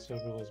Rust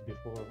server was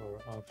before or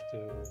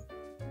after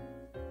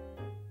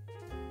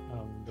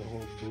the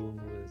whole boom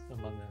with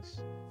Among Us.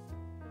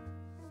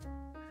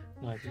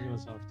 No, I think it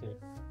was after.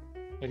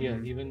 But yeah,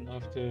 even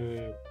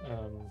after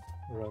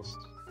Rust,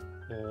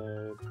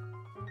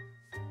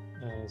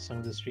 some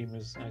of the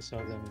streamers, I saw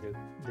them that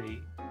they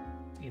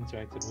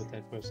interacted with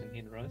that person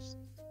in Rust.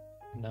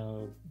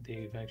 Now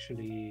they've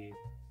actually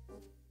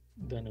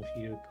done a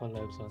few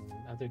collabs on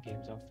other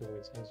games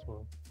afterwards as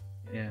well.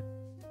 Yeah.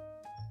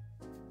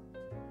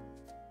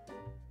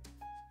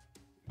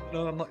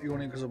 No, I'm not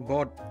yawning because I'm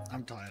bored.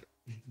 I'm tired.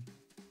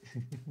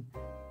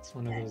 It's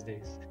one of those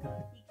days.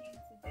 He came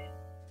to bed.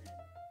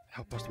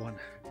 1:30.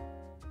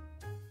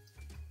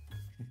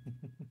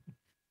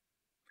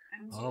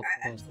 I'm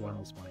 1:30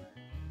 this morning.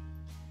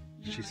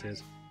 She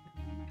says.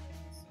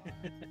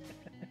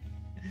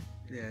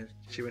 Yeah,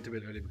 she went to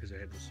bed early because her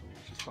head was sore,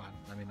 which is fine.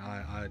 I mean,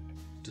 I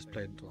just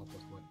played until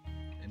 1:30.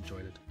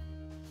 Enjoyed it.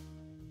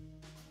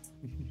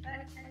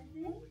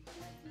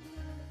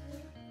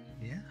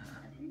 Yeah.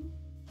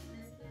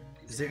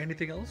 Is there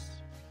anything else?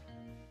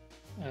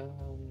 No,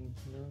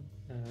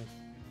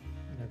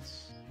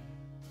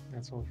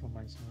 that's all from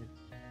my side.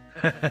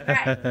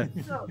 Right.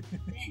 So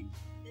then,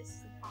 this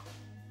is the problem.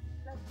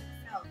 Does it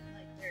felt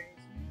like there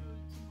is no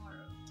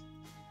tomorrow?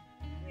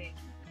 Wait,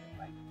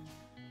 like,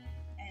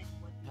 and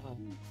what?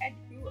 And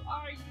who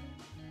are you?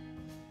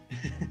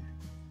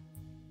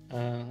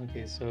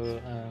 Okay, so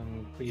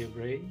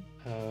KuyaBraye.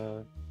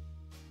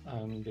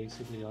 I'm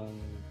basically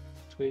on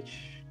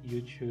Twitch,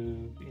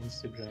 YouTube,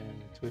 Instagram,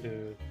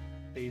 Twitter,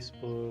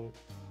 Facebook,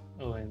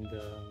 and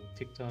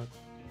TikTok,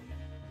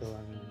 though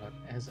I'm not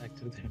as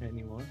active there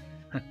anymore.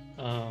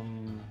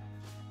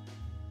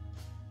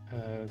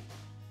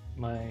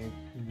 My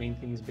main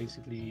thing is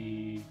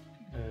basically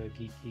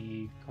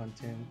geeky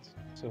content.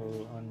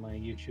 So on my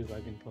YouTube,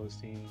 I've been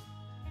posting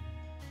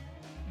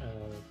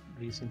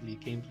recently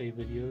gameplay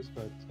videos,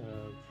 but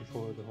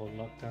before the whole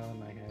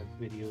lockdown, I had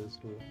videos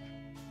where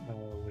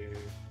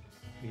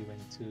we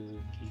went to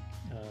geek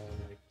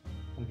like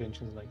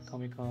conventions like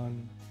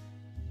Comic-Con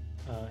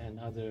and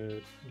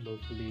other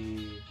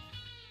locally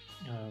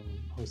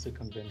hosted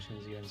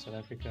conventions here in South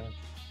Africa.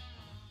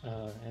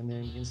 And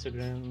then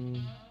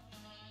Instagram,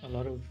 a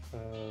lot of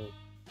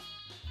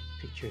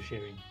picture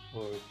sharing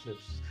or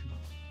clips.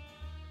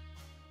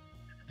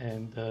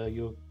 And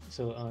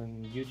so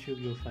on YouTube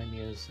you'll find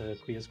me as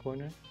Kuya's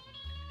Corner,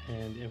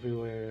 and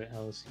everywhere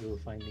else you'll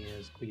find me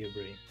as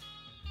KuyaBraye.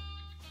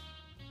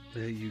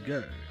 There you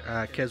go.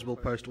 Kez will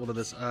post all of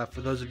this.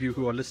 For those of you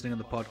who are listening on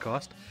the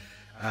podcast,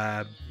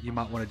 you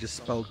might want to just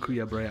spell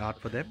KuyaBraye out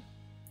for them.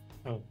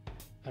 Oh,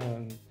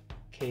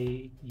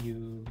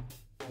 KuyaBraye.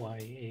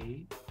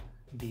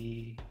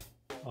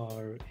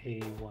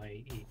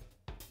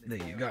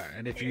 There you go.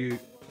 And if you...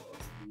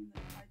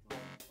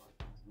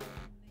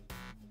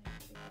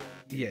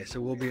 Yeah,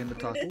 so we'll be in the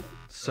title.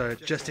 So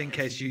just in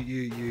case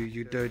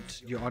you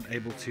aren't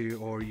able to,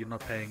 or you're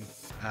not paying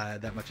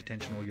that much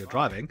attention, or you're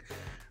driving,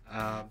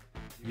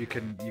 you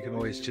can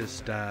always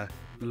just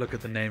look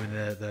at the name in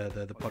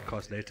the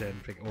podcast later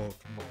and pick, or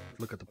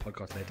look at the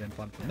podcast later and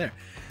find from there.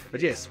 But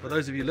yes, for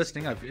those of you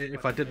listening,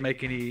 if I did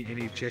make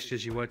any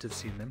gestures, you won't have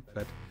seen them.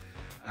 But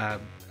I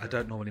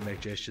don't normally make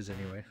gestures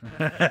anyway.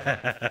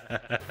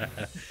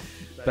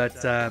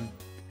 But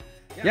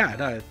yeah,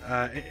 no.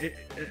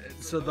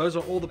 So those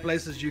are all the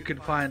places you can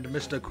find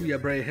Mr.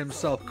 KuyaBraye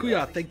himself.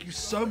 Kuya, thank you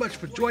so much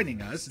for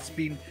joining us. It's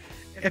been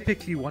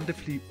epically,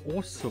 wonderfully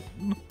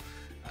awesome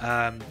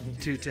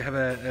to have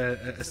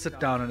a sit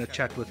down and a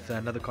chat with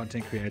another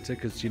content creator,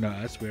 because you know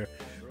us, we're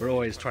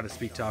always trying to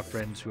speak to our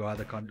friends who are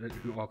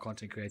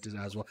content creators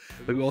as well,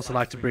 but we also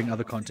like to bring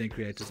other content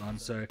creators on.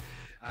 So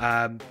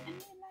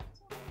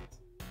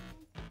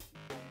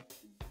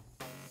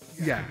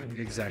yeah,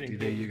 exactly.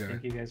 There you go.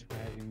 Thank you guys for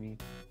having me.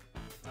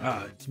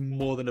 It's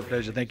more than a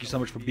pleasure. Thank you so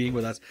much for being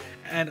with us,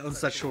 and on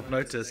such short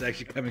notice,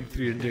 actually coming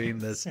through and doing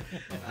this.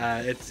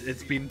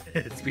 It's been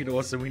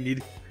awesome.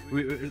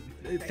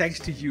 Thanks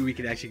to you, we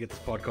can actually get this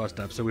podcast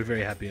up. So we're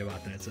very happy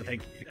about that. So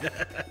thank you.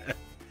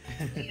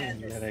 Yeah,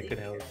 that could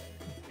help.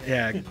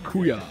 Yeah,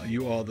 Kuya,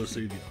 you are the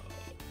savior.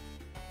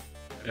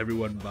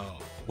 Everyone bow.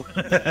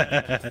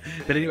 But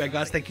anyway,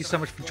 guys, thank you so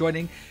much for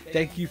joining.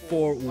 Thank you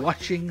for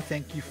watching.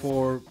 Thank you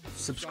for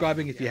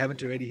subscribing. If you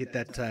haven't already, hit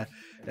that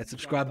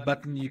subscribe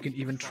button. You can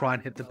even try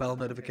and hit the bell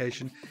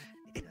notification.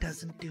 It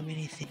doesn't do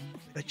anything,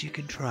 but you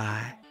can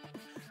try.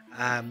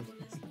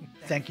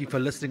 Thank you for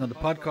listening on the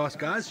podcast,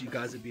 guys. You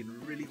guys have been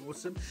really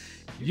awesome.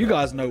 You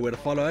guys know where to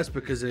follow us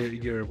because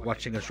you're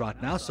watching us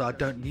right now, so I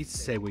don't need to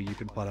say where you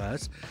can follow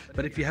us.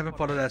 But if you haven't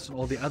followed us on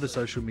all the other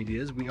social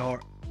medias, we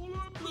are all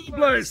over the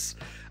place.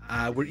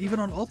 We're even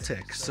on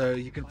Altec, so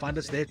you can find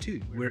us there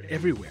too. We're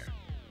everywhere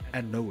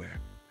and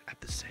nowhere at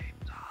the same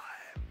time.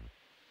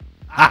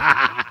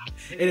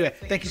 Anyway,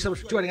 thank you so much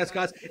for joining us,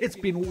 guys. It's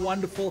been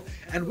wonderful,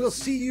 and we'll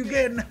see you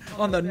again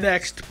on the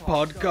next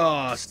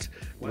podcast.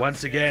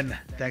 Once again,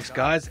 thanks,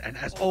 guys, and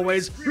as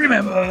always,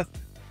 remember,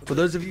 for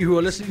those of you who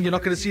are listening, you're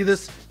not going to see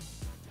this.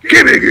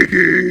 Keep it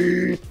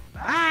geeky!